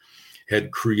Act,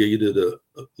 had created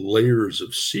layers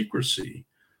of secrecy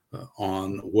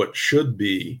on what should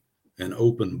be an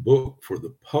open book for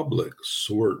the public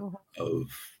sort of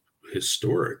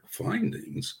historic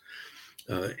findings.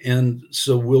 And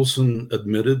so Wilson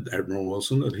admitted, Admiral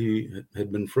Wilson, that he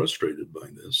had been frustrated by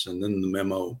this. And then the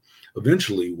memo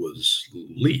eventually was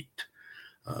leaked.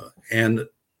 And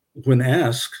when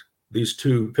asked, these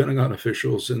two Pentagon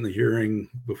officials in the hearing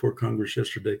before Congress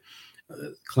yesterday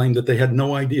claimed that they had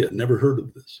no idea, never heard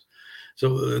of this.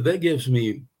 So that gives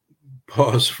me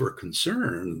pause for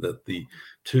concern that the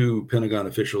two Pentagon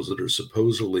officials that are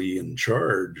supposedly in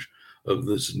charge of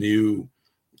this new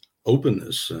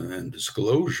openness and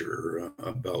disclosure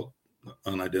about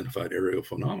unidentified aerial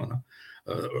phenomena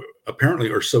apparently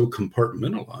are so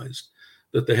compartmentalized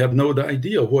that they have no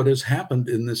idea what has happened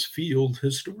in this field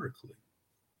historically.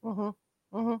 Do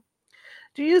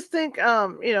you think,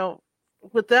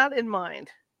 with that in mind,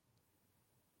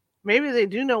 maybe they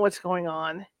do know what's going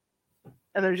on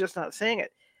and they're just not saying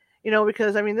it?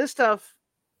 Because this stuff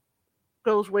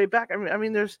goes way back.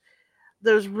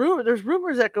 There's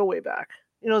rumors that go way back.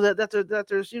 That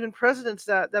there's even presidents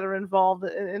that are involved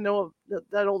and know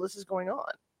that all this is going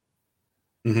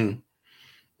on.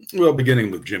 Well,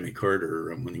 beginning with Jimmy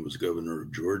Carter, when he was governor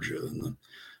of Georgia in the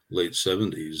late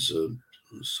 70s,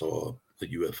 saw a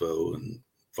UFO and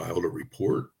filed a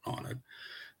report on it.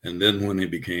 And then when he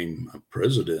became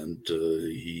president,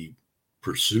 he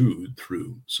pursued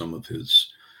through some of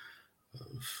his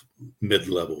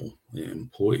mid-level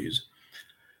employees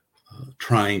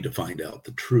trying to find out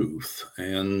the truth,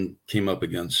 and came up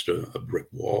against a brick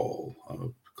wall.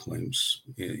 Claims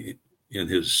in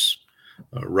his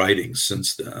writings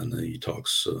since then, he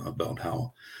talks about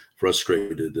how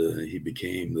frustrated he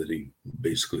became that he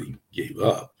basically gave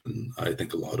up. And I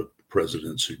think a lot of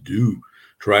presidents who do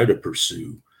try to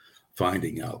pursue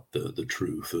finding out the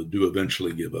truth do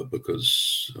eventually give up,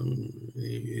 because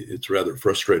it's rather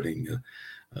frustrating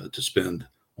to spend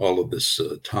all of this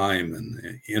time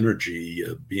and energy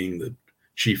being the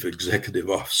chief executive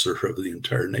officer of the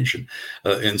entire nation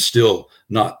and still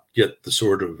not get the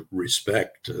sort of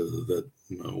respect that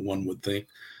one would think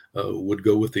would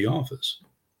go with the office.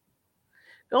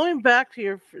 Going back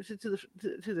to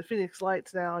the Phoenix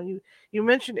Lights now, you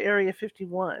mentioned Area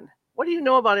 51. What do you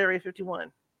know about Area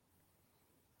 51?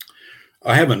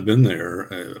 I haven't been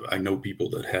there. I know people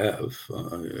that have,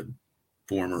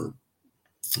 former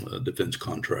defense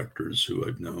contractors who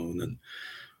I've known, and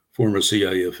former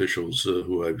CIA officials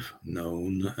who I've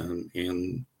known,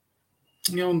 and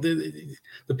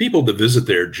the people that visit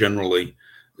there generally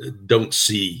don't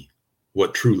see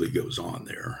what truly goes on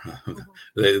there.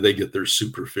 They get their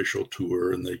superficial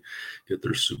tour and they get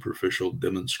their superficial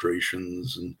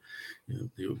demonstrations. And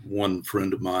one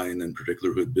friend of mine in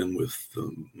particular who had been with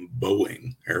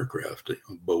Boeing aircraft,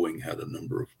 Boeing had a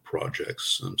number of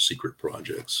projects, secret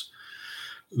projects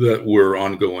that were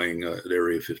ongoing at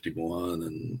Area 51.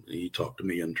 And he talked to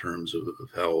me in terms of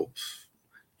how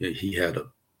he had a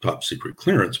top secret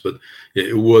clearance, but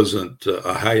it wasn't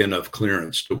a high enough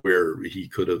clearance to where he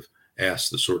could have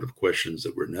asked the sort of questions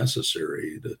that were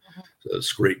necessary to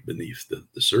scrape beneath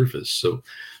the surface. So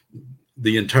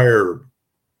the entire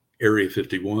Area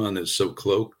 51 is so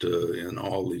cloaked in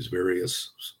all these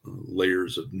various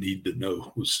layers of need to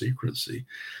know secrecy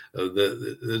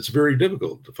that it's very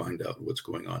difficult to find out what's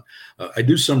going on. I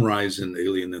do summarize in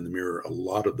Alien in the Mirror a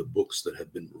lot of the books that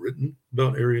have been written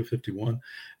about Area 51,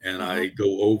 and I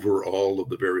go over all of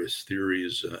the various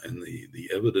theories and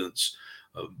the evidence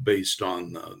based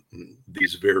on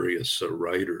these various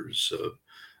writers.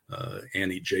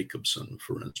 Annie Jacobson,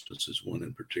 for instance, is one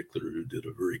in particular who did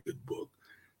a very good book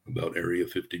about Area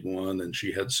 51, and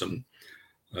she had some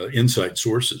inside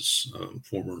sources,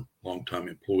 former longtime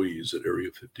employees at Area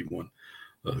 51,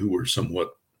 who were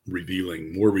somewhat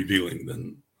revealing, more revealing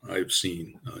than I've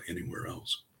seen anywhere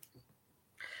else.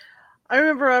 I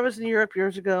remember I was in Europe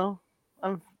years ago.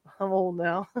 I'm old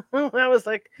now. I was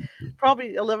like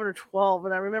probably 11 or 12,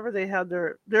 and I remember they had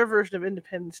their version of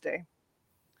Independence Day.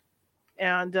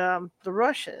 And the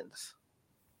Russians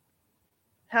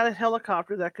had a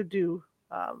helicopter that could do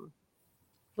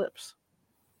flips,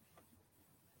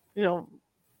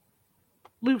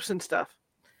 loops and stuff.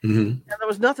 Mm-hmm. And there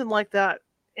was nothing like that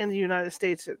in the United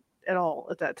States at all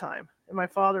at that time. And my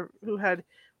father, who had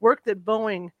worked at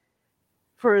Boeing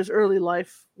for his early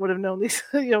life, would have known these,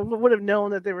 would have known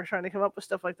that they were trying to come up with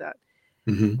stuff like that.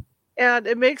 Mm-hmm. And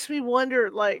it makes me wonder,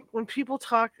 like, when people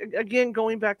talk, again,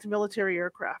 going back to military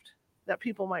aircraft that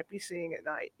people might be seeing at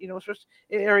night, especially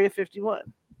in Area 51,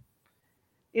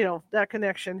 that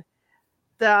connection,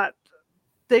 that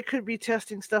they could be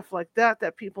testing stuff like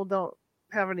that people don't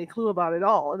have any clue about at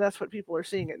all. And that's what people are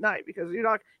seeing at night, because you're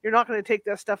not going to take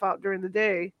that stuff out during the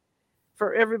day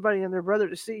for everybody and their brother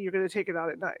to see. You're going to take it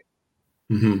out at night.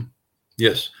 Mm-hmm.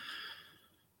 Yes.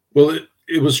 Well,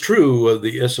 it was true of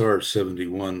the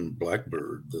SR-71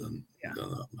 Blackbird, the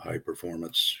high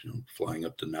performance, flying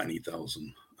up to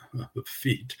 90,000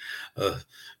 feet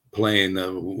plane,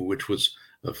 which was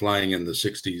flying in the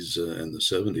 60s and the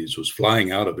 70s, was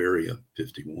flying out of Area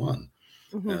 51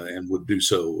 and would do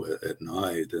so at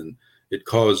night. And it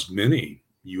caused many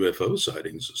UFO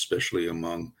sightings, especially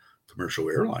among commercial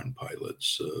airline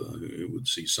pilots. You would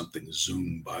see something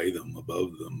zoom by them,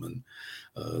 above them,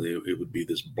 and it would be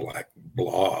this black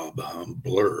blob,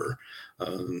 blur.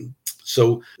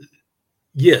 So,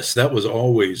 yes, that was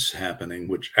always happening,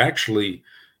 which actually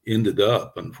ended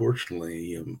up,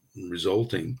 unfortunately,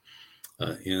 resulting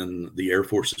in the Air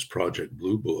Force's Project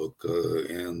Blue Book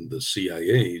and the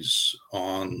CIA's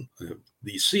on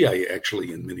the CIA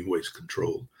actually in many ways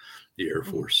controlled the Air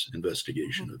Force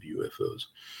investigation of UFOs.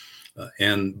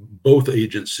 And both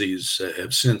agencies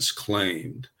have since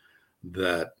claimed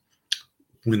that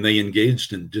when they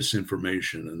engaged in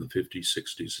disinformation in the 50s,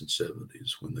 60s, and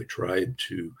 70s, when they tried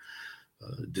to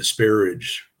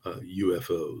disparage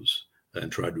UFOs and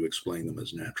tried to explain them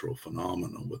as natural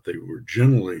phenomena, what they were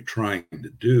generally trying to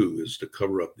do is to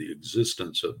cover up the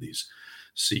existence of these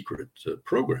secret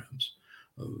programs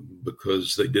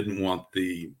because they didn't want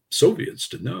the Soviets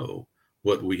to know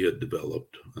what we had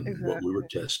developed and what we were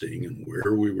testing and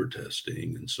where we were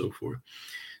testing and so forth.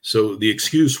 So the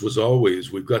excuse was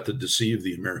always, we've got to deceive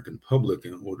the American public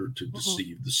in order to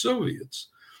deceive the Soviets.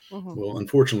 Well,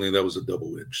 unfortunately, that was a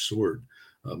double-edged sword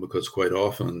because quite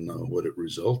often what it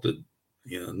resulted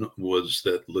in was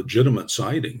that legitimate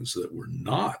sightings that were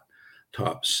not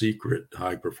top secret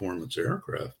high-performance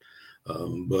aircraft,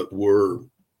 but were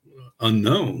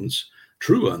unknowns,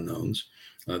 true unknowns,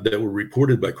 that were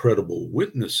reported by credible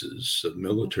witnesses,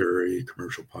 military,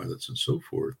 commercial pilots, and so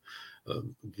forth,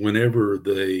 whenever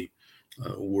they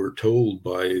were told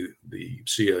by the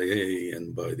CIA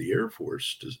and by the Air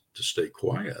Force to stay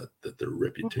quiet, that their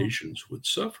reputations would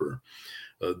suffer.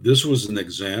 This was an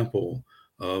example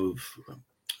of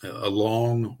a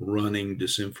long-running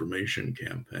disinformation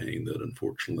campaign that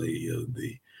unfortunately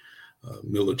the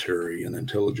military and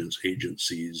intelligence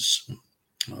agencies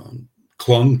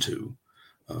clung to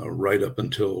right up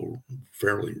until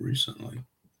fairly recently.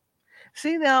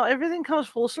 See, now everything comes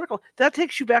full circle. That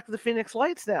takes you back to the Phoenix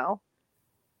Lights now.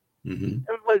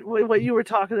 What you were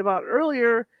talking about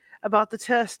earlier about the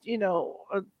test,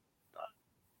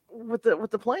 with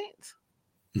the planes.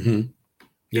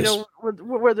 Yes.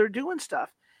 Where they're doing stuff,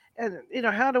 and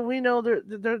how do we know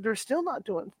they're still not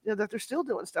doing that? They're still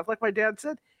doing stuff. Like my dad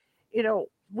said,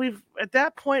 we've at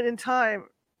that point in time,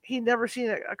 he'd never seen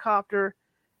a copter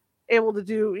able to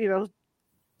do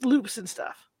loops and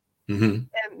stuff. And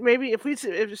maybe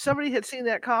if somebody had seen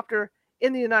that copter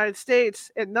in the United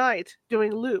States at night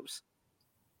doing loops,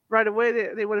 right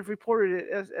away they would have reported it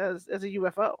as a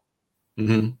UFO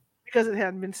because it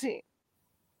hadn't been seen.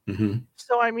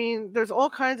 So I mean, there's all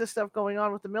kinds of stuff going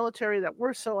on with the military that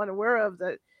we're so unaware of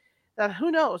that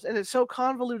who knows? And it's so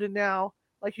convoluted now.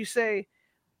 Like you say,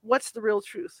 what's the real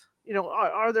truth?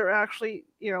 Are there actually,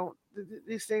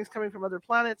 these things coming from other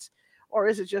planets, or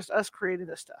is it just us creating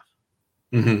this stuff?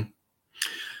 Mm-hmm.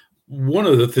 One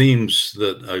of the themes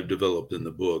that I've developed in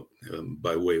the book,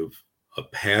 by way of a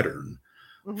pattern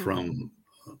from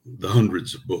the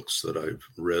hundreds of books that I've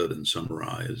read and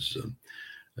summarized,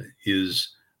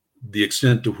 is the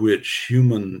extent to which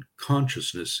human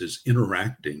consciousness is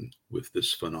interacting with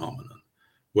this phenomenon,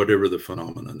 whatever the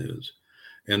phenomenon is.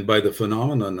 And by the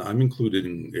phenomenon, I'm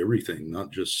including everything,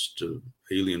 not just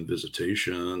alien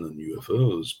visitation and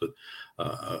UFOs, but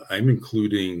I'm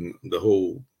including the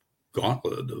whole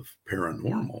gauntlet of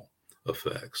paranormal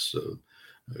effects,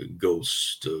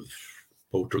 ghost, of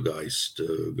poltergeist,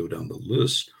 go down the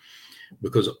list,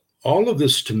 because all of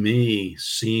this to me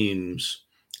seems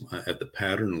at the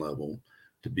pattern level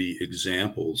to be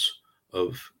examples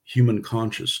of human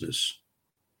consciousness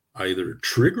either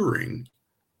triggering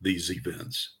these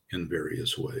events in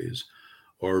various ways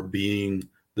or being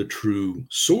the true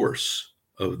source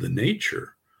of the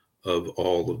nature of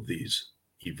all of these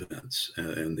events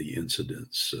and the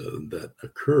incidents that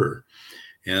occur.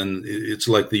 And it's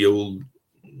like the old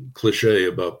cliche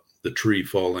about the tree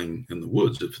falling in the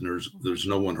woods. If there's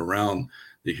no one around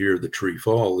to hear the tree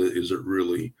fall, is it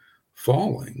really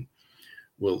falling?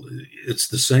 Well, it's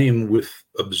the same with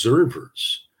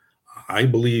observers. I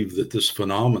believe that this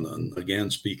phenomenon, again,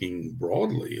 speaking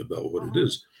broadly about what it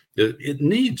is, it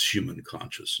needs human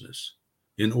consciousness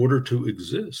in order to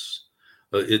exist.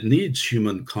 It needs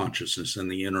human consciousness and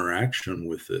the interaction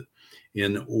with it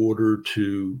in order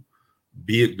to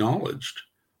be acknowledged,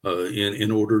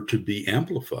 in order to be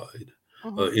amplified,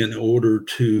 in order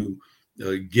to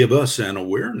give us an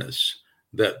awareness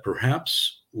that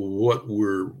perhaps what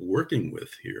we're working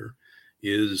with here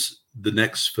is the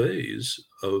next phase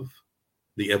of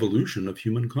the evolution of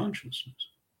human consciousness.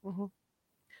 Well,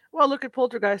 look at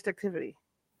poltergeist activity.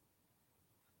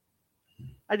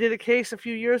 I did a case a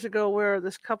few years ago where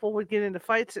this couple would get into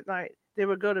fights at night. They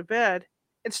would go to bed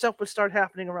and stuff would start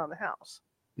happening around the house.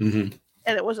 And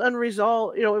it was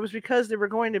unresolved. It was because they were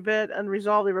going to bed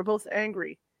unresolved. They were both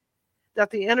angry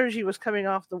that the energy was coming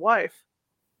off the wife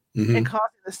and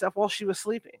causing this stuff while she was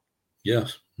sleeping.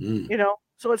 Yes.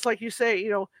 So it's like you say,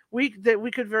 we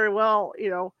could very well,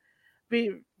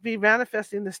 be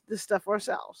manifesting this stuff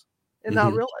ourselves and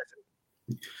not realize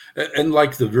it. And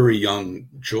like the very young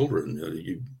children,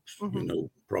 you know,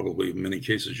 probably in many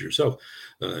cases yourself.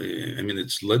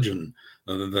 It's legend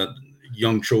that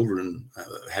young children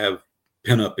have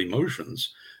pent-up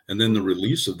emotions, and then the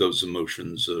release of those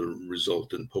emotions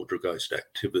result in poltergeist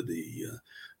activity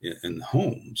in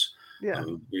homes. Yeah.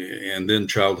 And then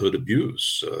childhood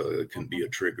abuse can be a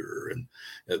trigger.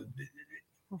 And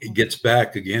it gets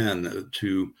back again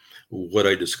to what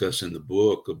I discuss in the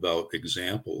book about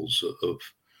examples of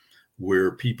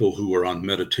where people who are on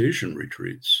meditation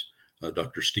retreats,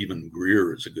 Dr. Stephen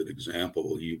Greer is a good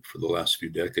example. He, for the last few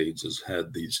decades, has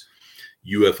had these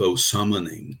UFO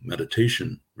summoning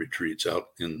meditation retreats out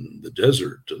in the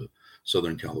desert of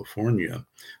Southern California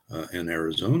and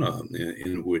Arizona,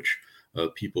 in which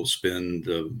people spend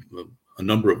a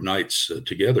number of nights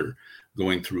together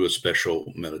going through a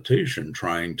special meditation,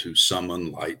 trying to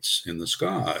summon lights in the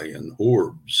sky and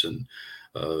orbs and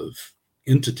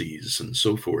entities and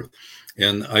so forth.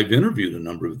 And I've interviewed a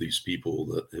number of these people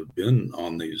that have been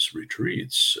on these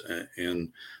retreats,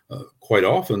 and quite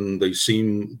often they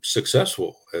seem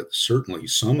successful at certainly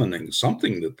summoning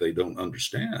something that they don't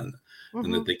understand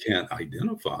and that they can't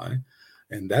identify.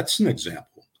 And that's an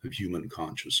example of human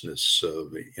consciousness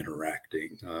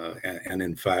interacting and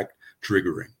in fact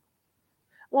triggering.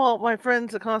 Well, my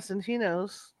friends, the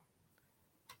Constantinos,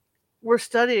 were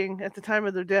studying at the time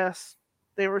of their deaths.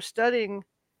 They were studying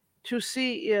to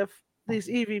see if these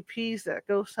EVPs that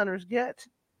ghost hunters get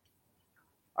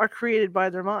are created by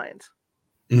their minds.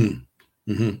 And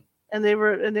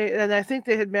I think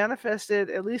they had manifested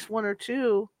at least one or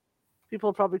two.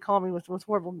 People probably call me with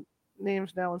horrible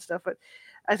names now and stuff, but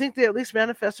I think they at least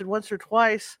manifested once or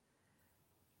twice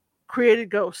created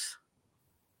ghosts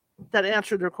that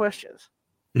answered their questions.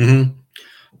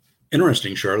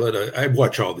 Interesting, Charlotte. I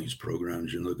watch all these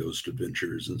programs, Ghost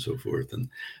Adventures and so forth, and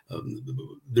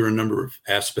there are a number of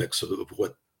aspects of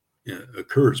what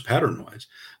occurs pattern-wise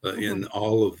in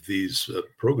all of these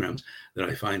programs that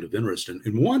I find of interest.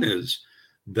 And one is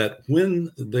that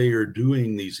when they are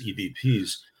doing these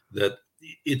EVPs, that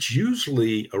it's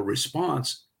usually a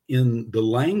response in the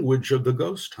language of the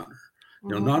ghost hunter.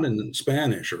 Not in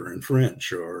Spanish or in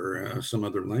French or some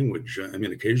other language.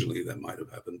 Occasionally that might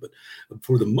have happened, but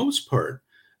for the most part,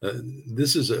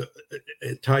 this is a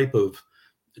type of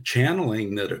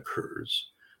channeling that occurs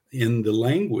in the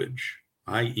language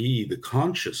i.e., the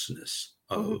consciousness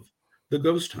Mm-hmm. of the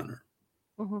ghost hunter.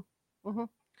 Mm-hmm. Mm-hmm.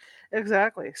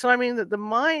 Exactly. So I mean that the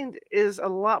mind is a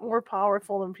lot more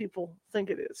powerful than people think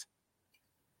it is.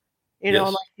 And Yes.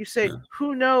 like you say, Yeah.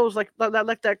 who knows? Like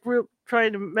that group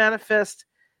trying to manifest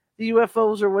the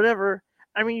UFOs or whatever.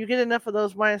 I mean, you get enough of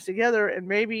those minds together, and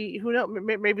maybe who knows?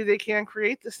 Maybe they can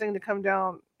create this thing to come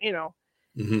down.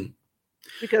 Mm-hmm.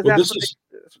 Because Well, that's what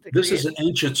they this is create. an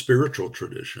ancient spiritual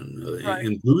tradition. Right.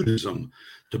 In Buddhism,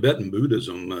 Tibetan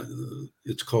Buddhism,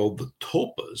 it's called the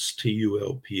tulpas,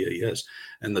 Tulpas,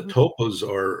 and the Mm-hmm. tulpas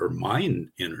are mind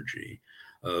energy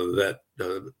that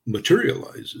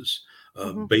materializes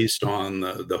Mm-hmm. based on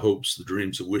the hopes, the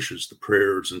dreams, the wishes, the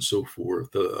prayers, and so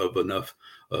forth of enough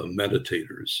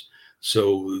meditators.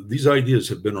 So these ideas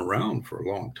have been around for a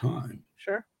long time.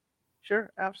 Sure.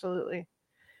 Sure. Absolutely.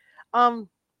 Um.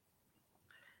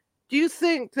 Do you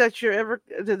think that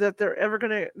that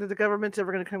the government's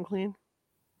ever gonna come clean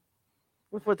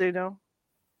with what they know?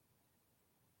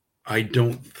 I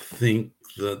don't think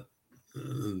that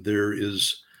there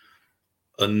is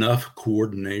enough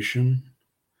coordination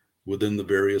within the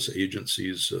various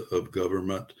agencies of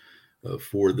government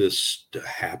for this to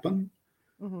happen.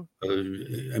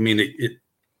 Mm-hmm. I mean, it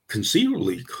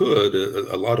conceivably could.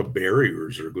 A lot of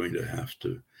barriers are going to have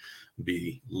to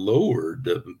be lowered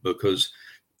because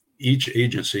each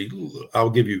agency, I'll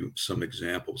give you some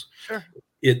examples. Sure.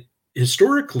 It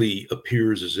historically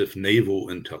appears as if naval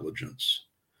intelligence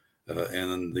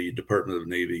and the Department of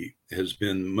Navy has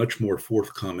been much more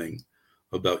forthcoming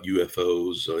about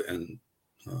UFOs and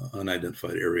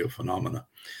unidentified aerial phenomena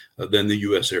than the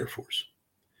U.S. Air Force.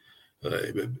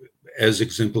 As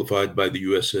exemplified by the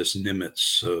USS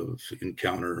Nimitz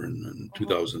encounter in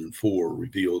 2004,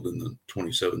 revealed in the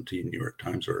 2017 New York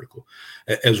Times article,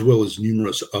 as well as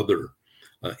numerous other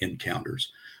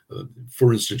encounters.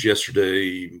 For instance,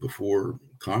 yesterday before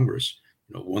Congress,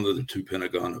 one of the two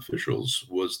Pentagon officials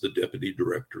was the deputy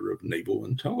director of naval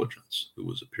intelligence who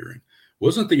was appearing. It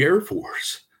wasn't the Air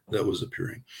Force that was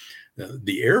appearing.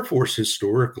 The Air Force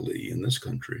historically in this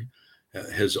country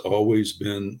has always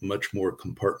been much more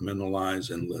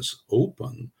compartmentalized and less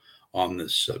open on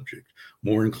this subject,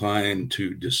 more inclined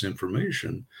to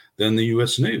disinformation than the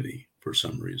U.S. Navy for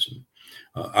some reason.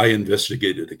 I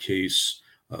investigated a case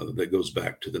that goes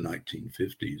back to the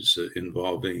 1950s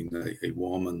involving a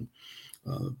woman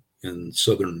in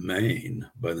southern Maine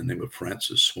by the name of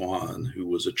Frances Swan, who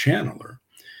was a channeler.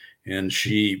 And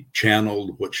she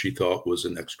channeled what she thought was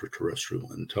an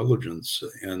extraterrestrial intelligence.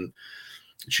 And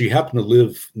she happened to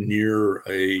live near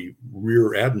a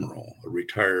rear admiral, a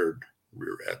retired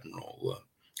rear admiral.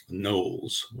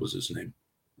 Knowles was his name.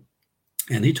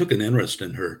 And he took an interest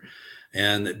in her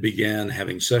and began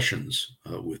having sessions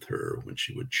with her when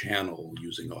she would channel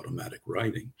using automatic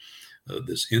writing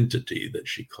this entity that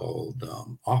she called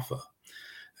Alpha.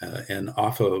 And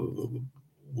Alpha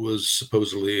was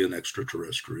supposedly an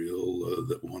extraterrestrial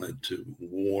that wanted to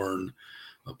warn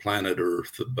planet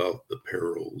Earth about the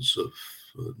perils of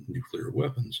nuclear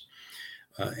weapons.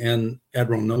 And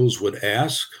Admiral Knowles would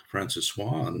ask Frances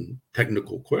Swan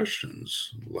technical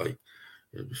questions like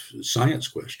science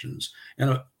questions.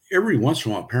 And every once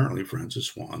in a while, apparently, Frances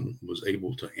Swan was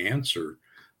able to answer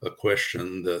a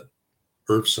question that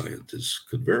Earth scientists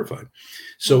could verify.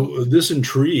 So this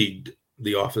intrigued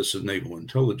the Office of Naval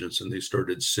Intelligence, and they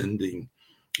started sending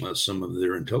some of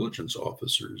their intelligence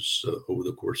officers over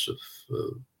the course of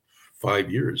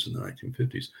 5 years in the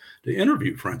 1950s to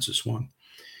interview Frances Swan.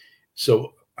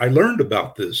 So I learned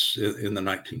about this in the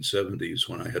 1970s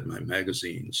when I had my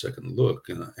magazine Second Look,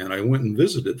 and I went and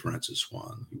visited Frances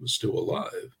Swan, who was still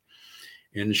alive.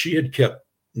 And she had kept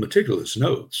meticulous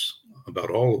notes about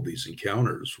all of these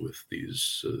encounters with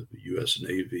these U.S.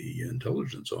 Navy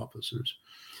intelligence officers.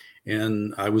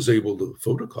 And I was able to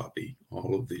photocopy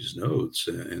all of these notes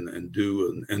and do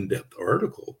an in-depth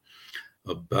article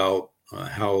about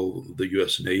how the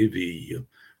U.S. Navy,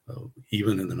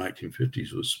 even in the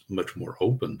 1950s, was much more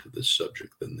open to this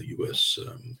subject than the U.S.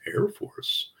 Air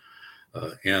Force.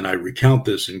 And I recount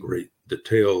this in great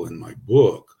detail in my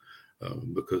book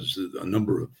because a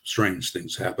number of strange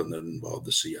things happened that involved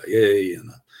the CIA and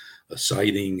a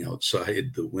sighting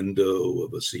outside the window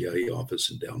of a CIA office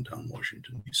in downtown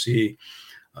Washington, D.C.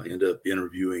 I ended up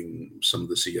interviewing some of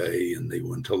the CIA and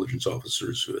naval intelligence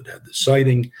officers who had had this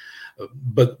sighting.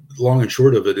 But long and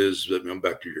short of it is, going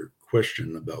back to your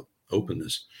question about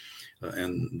openness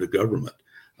and the government,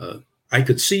 I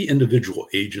could see individual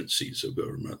agencies of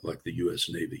government like the U.S.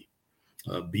 Navy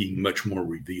being much more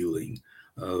revealing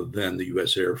than the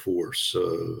U.S. Air Force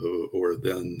or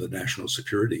than the National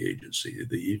Security Agency,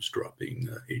 the eavesdropping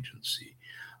agency.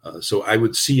 So I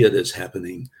would see it as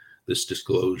happening, this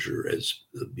disclosure, as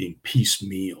being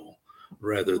piecemeal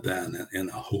rather than in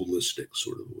a holistic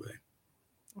sort of way.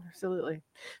 Absolutely.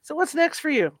 So what's next for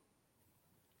you?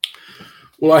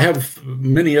 Well, I have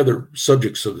many other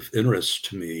subjects of interest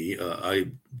to me. I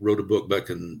wrote a book back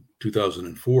in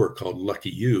 2004 called Lucky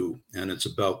You, and it's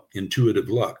about intuitive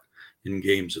luck in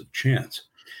games of chance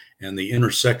and the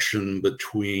intersection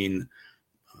between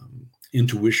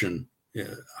intuition,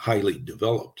 highly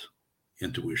developed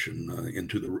intuition,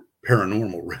 into the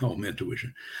paranormal realm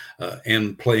intuition,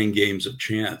 and playing games of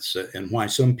chance, and why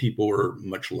some people are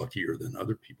much luckier than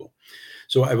other people.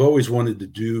 So I've always wanted to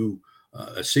do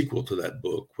a sequel to that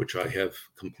book, which I have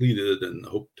completed and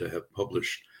hope to have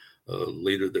published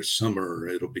later this summer.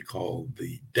 It'll be called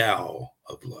The Tao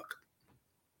of Luck.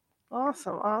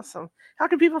 Awesome. Awesome. How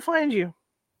can people find you?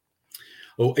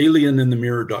 Oh,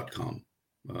 alieninthemirror.com.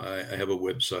 I have a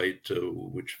website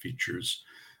which features,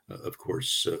 of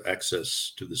course,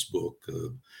 access to this book.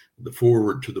 The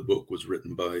foreword to the book was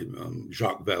written by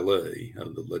Jacques Vallée,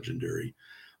 the legendary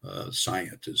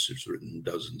scientist who's written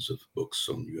dozens of books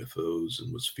on UFOs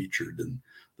and was featured in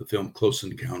the film Close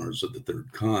Encounters of the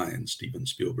Third Kind, Steven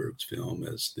Spielberg's film,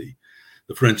 as the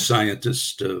French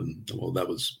scientist. Well, that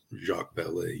was Jacques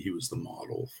Vallée. He was the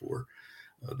model for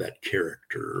that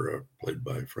character played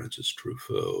by Francis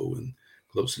Truffaut in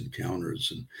Close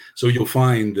Encounters. And so you'll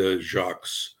find Jacques'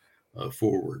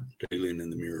 foreword to Alien in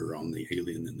the Mirror on the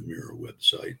Alien in the Mirror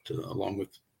website, along with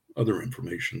other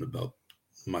information about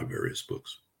my various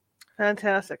books.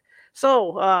 Fantastic.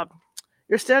 So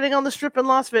you're standing on the Strip in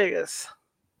Las Vegas,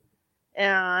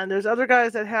 and there's other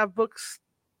guys that have books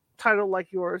titled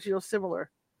like yours, similar.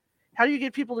 How do you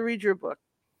get people to read your book?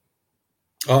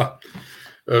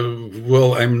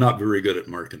 Well, I'm not very good at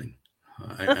marketing.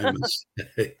 I must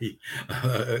say,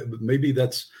 maybe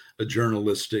that's a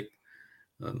journalistic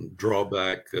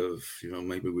drawback of,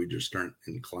 maybe we just aren't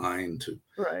inclined to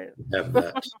have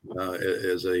that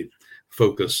as a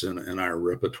focus in our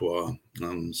repertoire.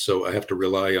 So I have to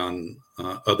rely on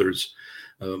others.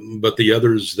 But the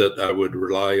others that I would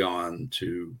rely on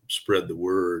to spread the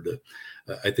word,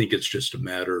 I think it's just a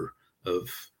matter of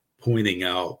pointing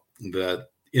out that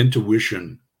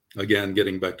intuition, again,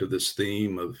 getting back to this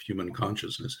theme of human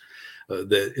consciousness,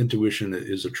 that intuition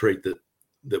is a trait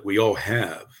that we all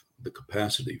have the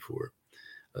capacity for,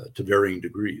 to varying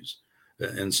degrees.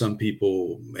 And some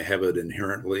people have it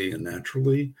inherently and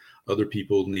naturally. Other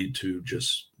people need to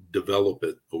just develop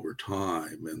it over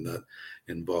time, and that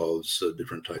involves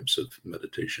different types of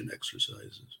meditation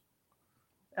exercises.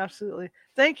 Absolutely.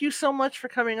 Thank you so much for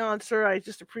coming on, sir. I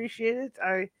just appreciate it.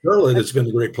 Charlotte, it's been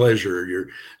a great pleasure. You're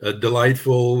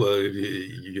delightful.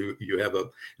 You have an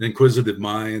inquisitive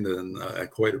mind, and I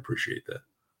quite appreciate that.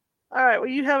 All right. Well,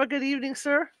 you have a good evening,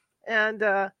 sir. And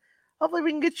hopefully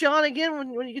we can get you on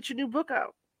again when you get your new book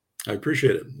out. I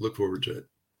appreciate it. Look forward to it.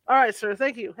 All right, sir.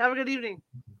 Thank you. Have a good evening.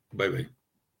 Bye-bye.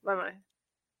 Bye-bye.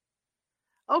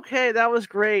 Okay, that was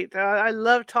great. I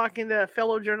love talking to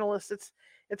fellow journalists.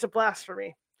 It's a blast for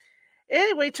me.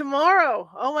 Anyway, tomorrow,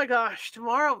 oh my gosh,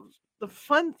 tomorrow the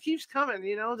fun keeps coming.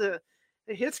 The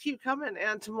hits keep coming,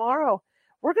 and tomorrow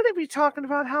we're going to be talking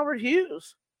about Howard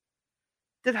Hughes.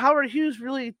 Did Howard Hughes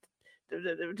really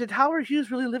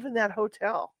live in that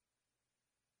hotel?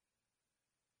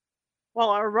 Well,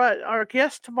 our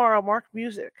guest tomorrow, Mark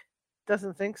Music,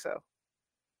 doesn't think so.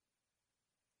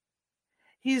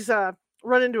 He's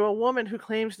run into a woman who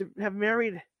claims to have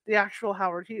married the actual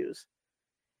Howard Hughes,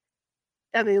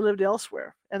 and they lived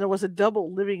elsewhere, and there was a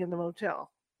double living in the motel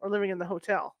or living in the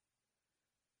hotel.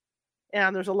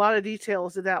 And there's a lot of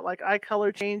details to that, like eye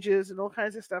color changes and all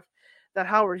kinds of stuff that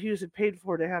Howard Hughes had paid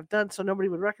for to have done so nobody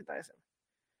would recognize him.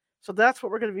 So that's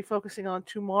what we're going to be focusing on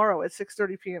tomorrow at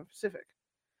 6:30 p.m. Pacific.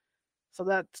 So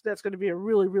that's going to be a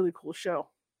really, really cool show.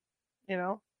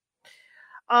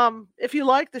 If you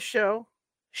like the show,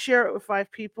 share it with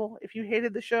 5 people. If you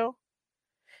hated the show,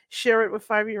 share it with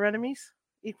 5 of your enemies.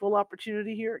 Equal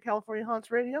opportunity here at California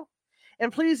Haunts Radio.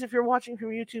 And please, if you're watching from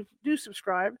YouTube, do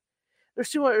subscribe.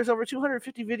 There's over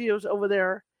 250 videos over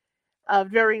there of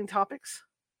varying topics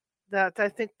that I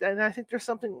think there's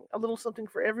a little something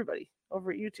for everybody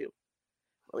over at YouTube.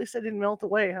 At least I didn't melt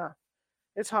away, huh?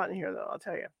 It's hot in here, though, I'll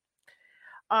tell you.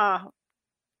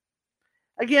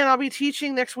 Again, I'll be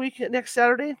teaching next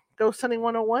Saturday, Ghost Hunting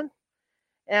 101.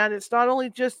 And it's not only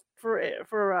just for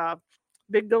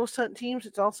big ghost hunt teams,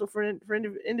 it's also for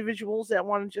individuals that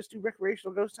want to just do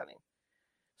recreational ghost hunting.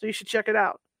 So you should check it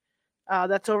out.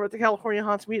 That's over at the California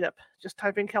Haunts Meetup. Just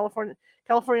type in California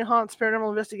Haunts Paranormal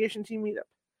Investigation Team Meetup.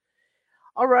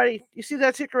 Alrighty, you see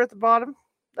that ticker at the bottom?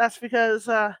 That's because,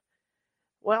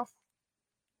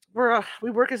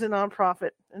 we work as a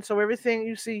nonprofit, and so everything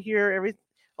you see here,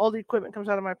 all the equipment comes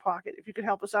out of my pocket. If you could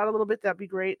help us out a little bit, that'd be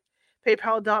great.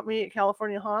 PayPal.me at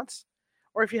California Haunts,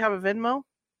 or if you have a Venmo,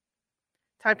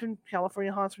 type in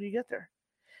California Haunts when you get there.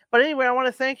 But anyway, I want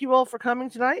to thank you all for coming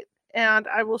tonight, and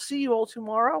I will see you all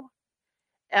tomorrow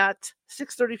at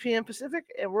 6:30 p.m. Pacific,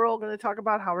 and we're all going to talk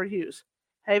about Howard Hughes.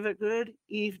 Have a good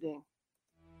evening.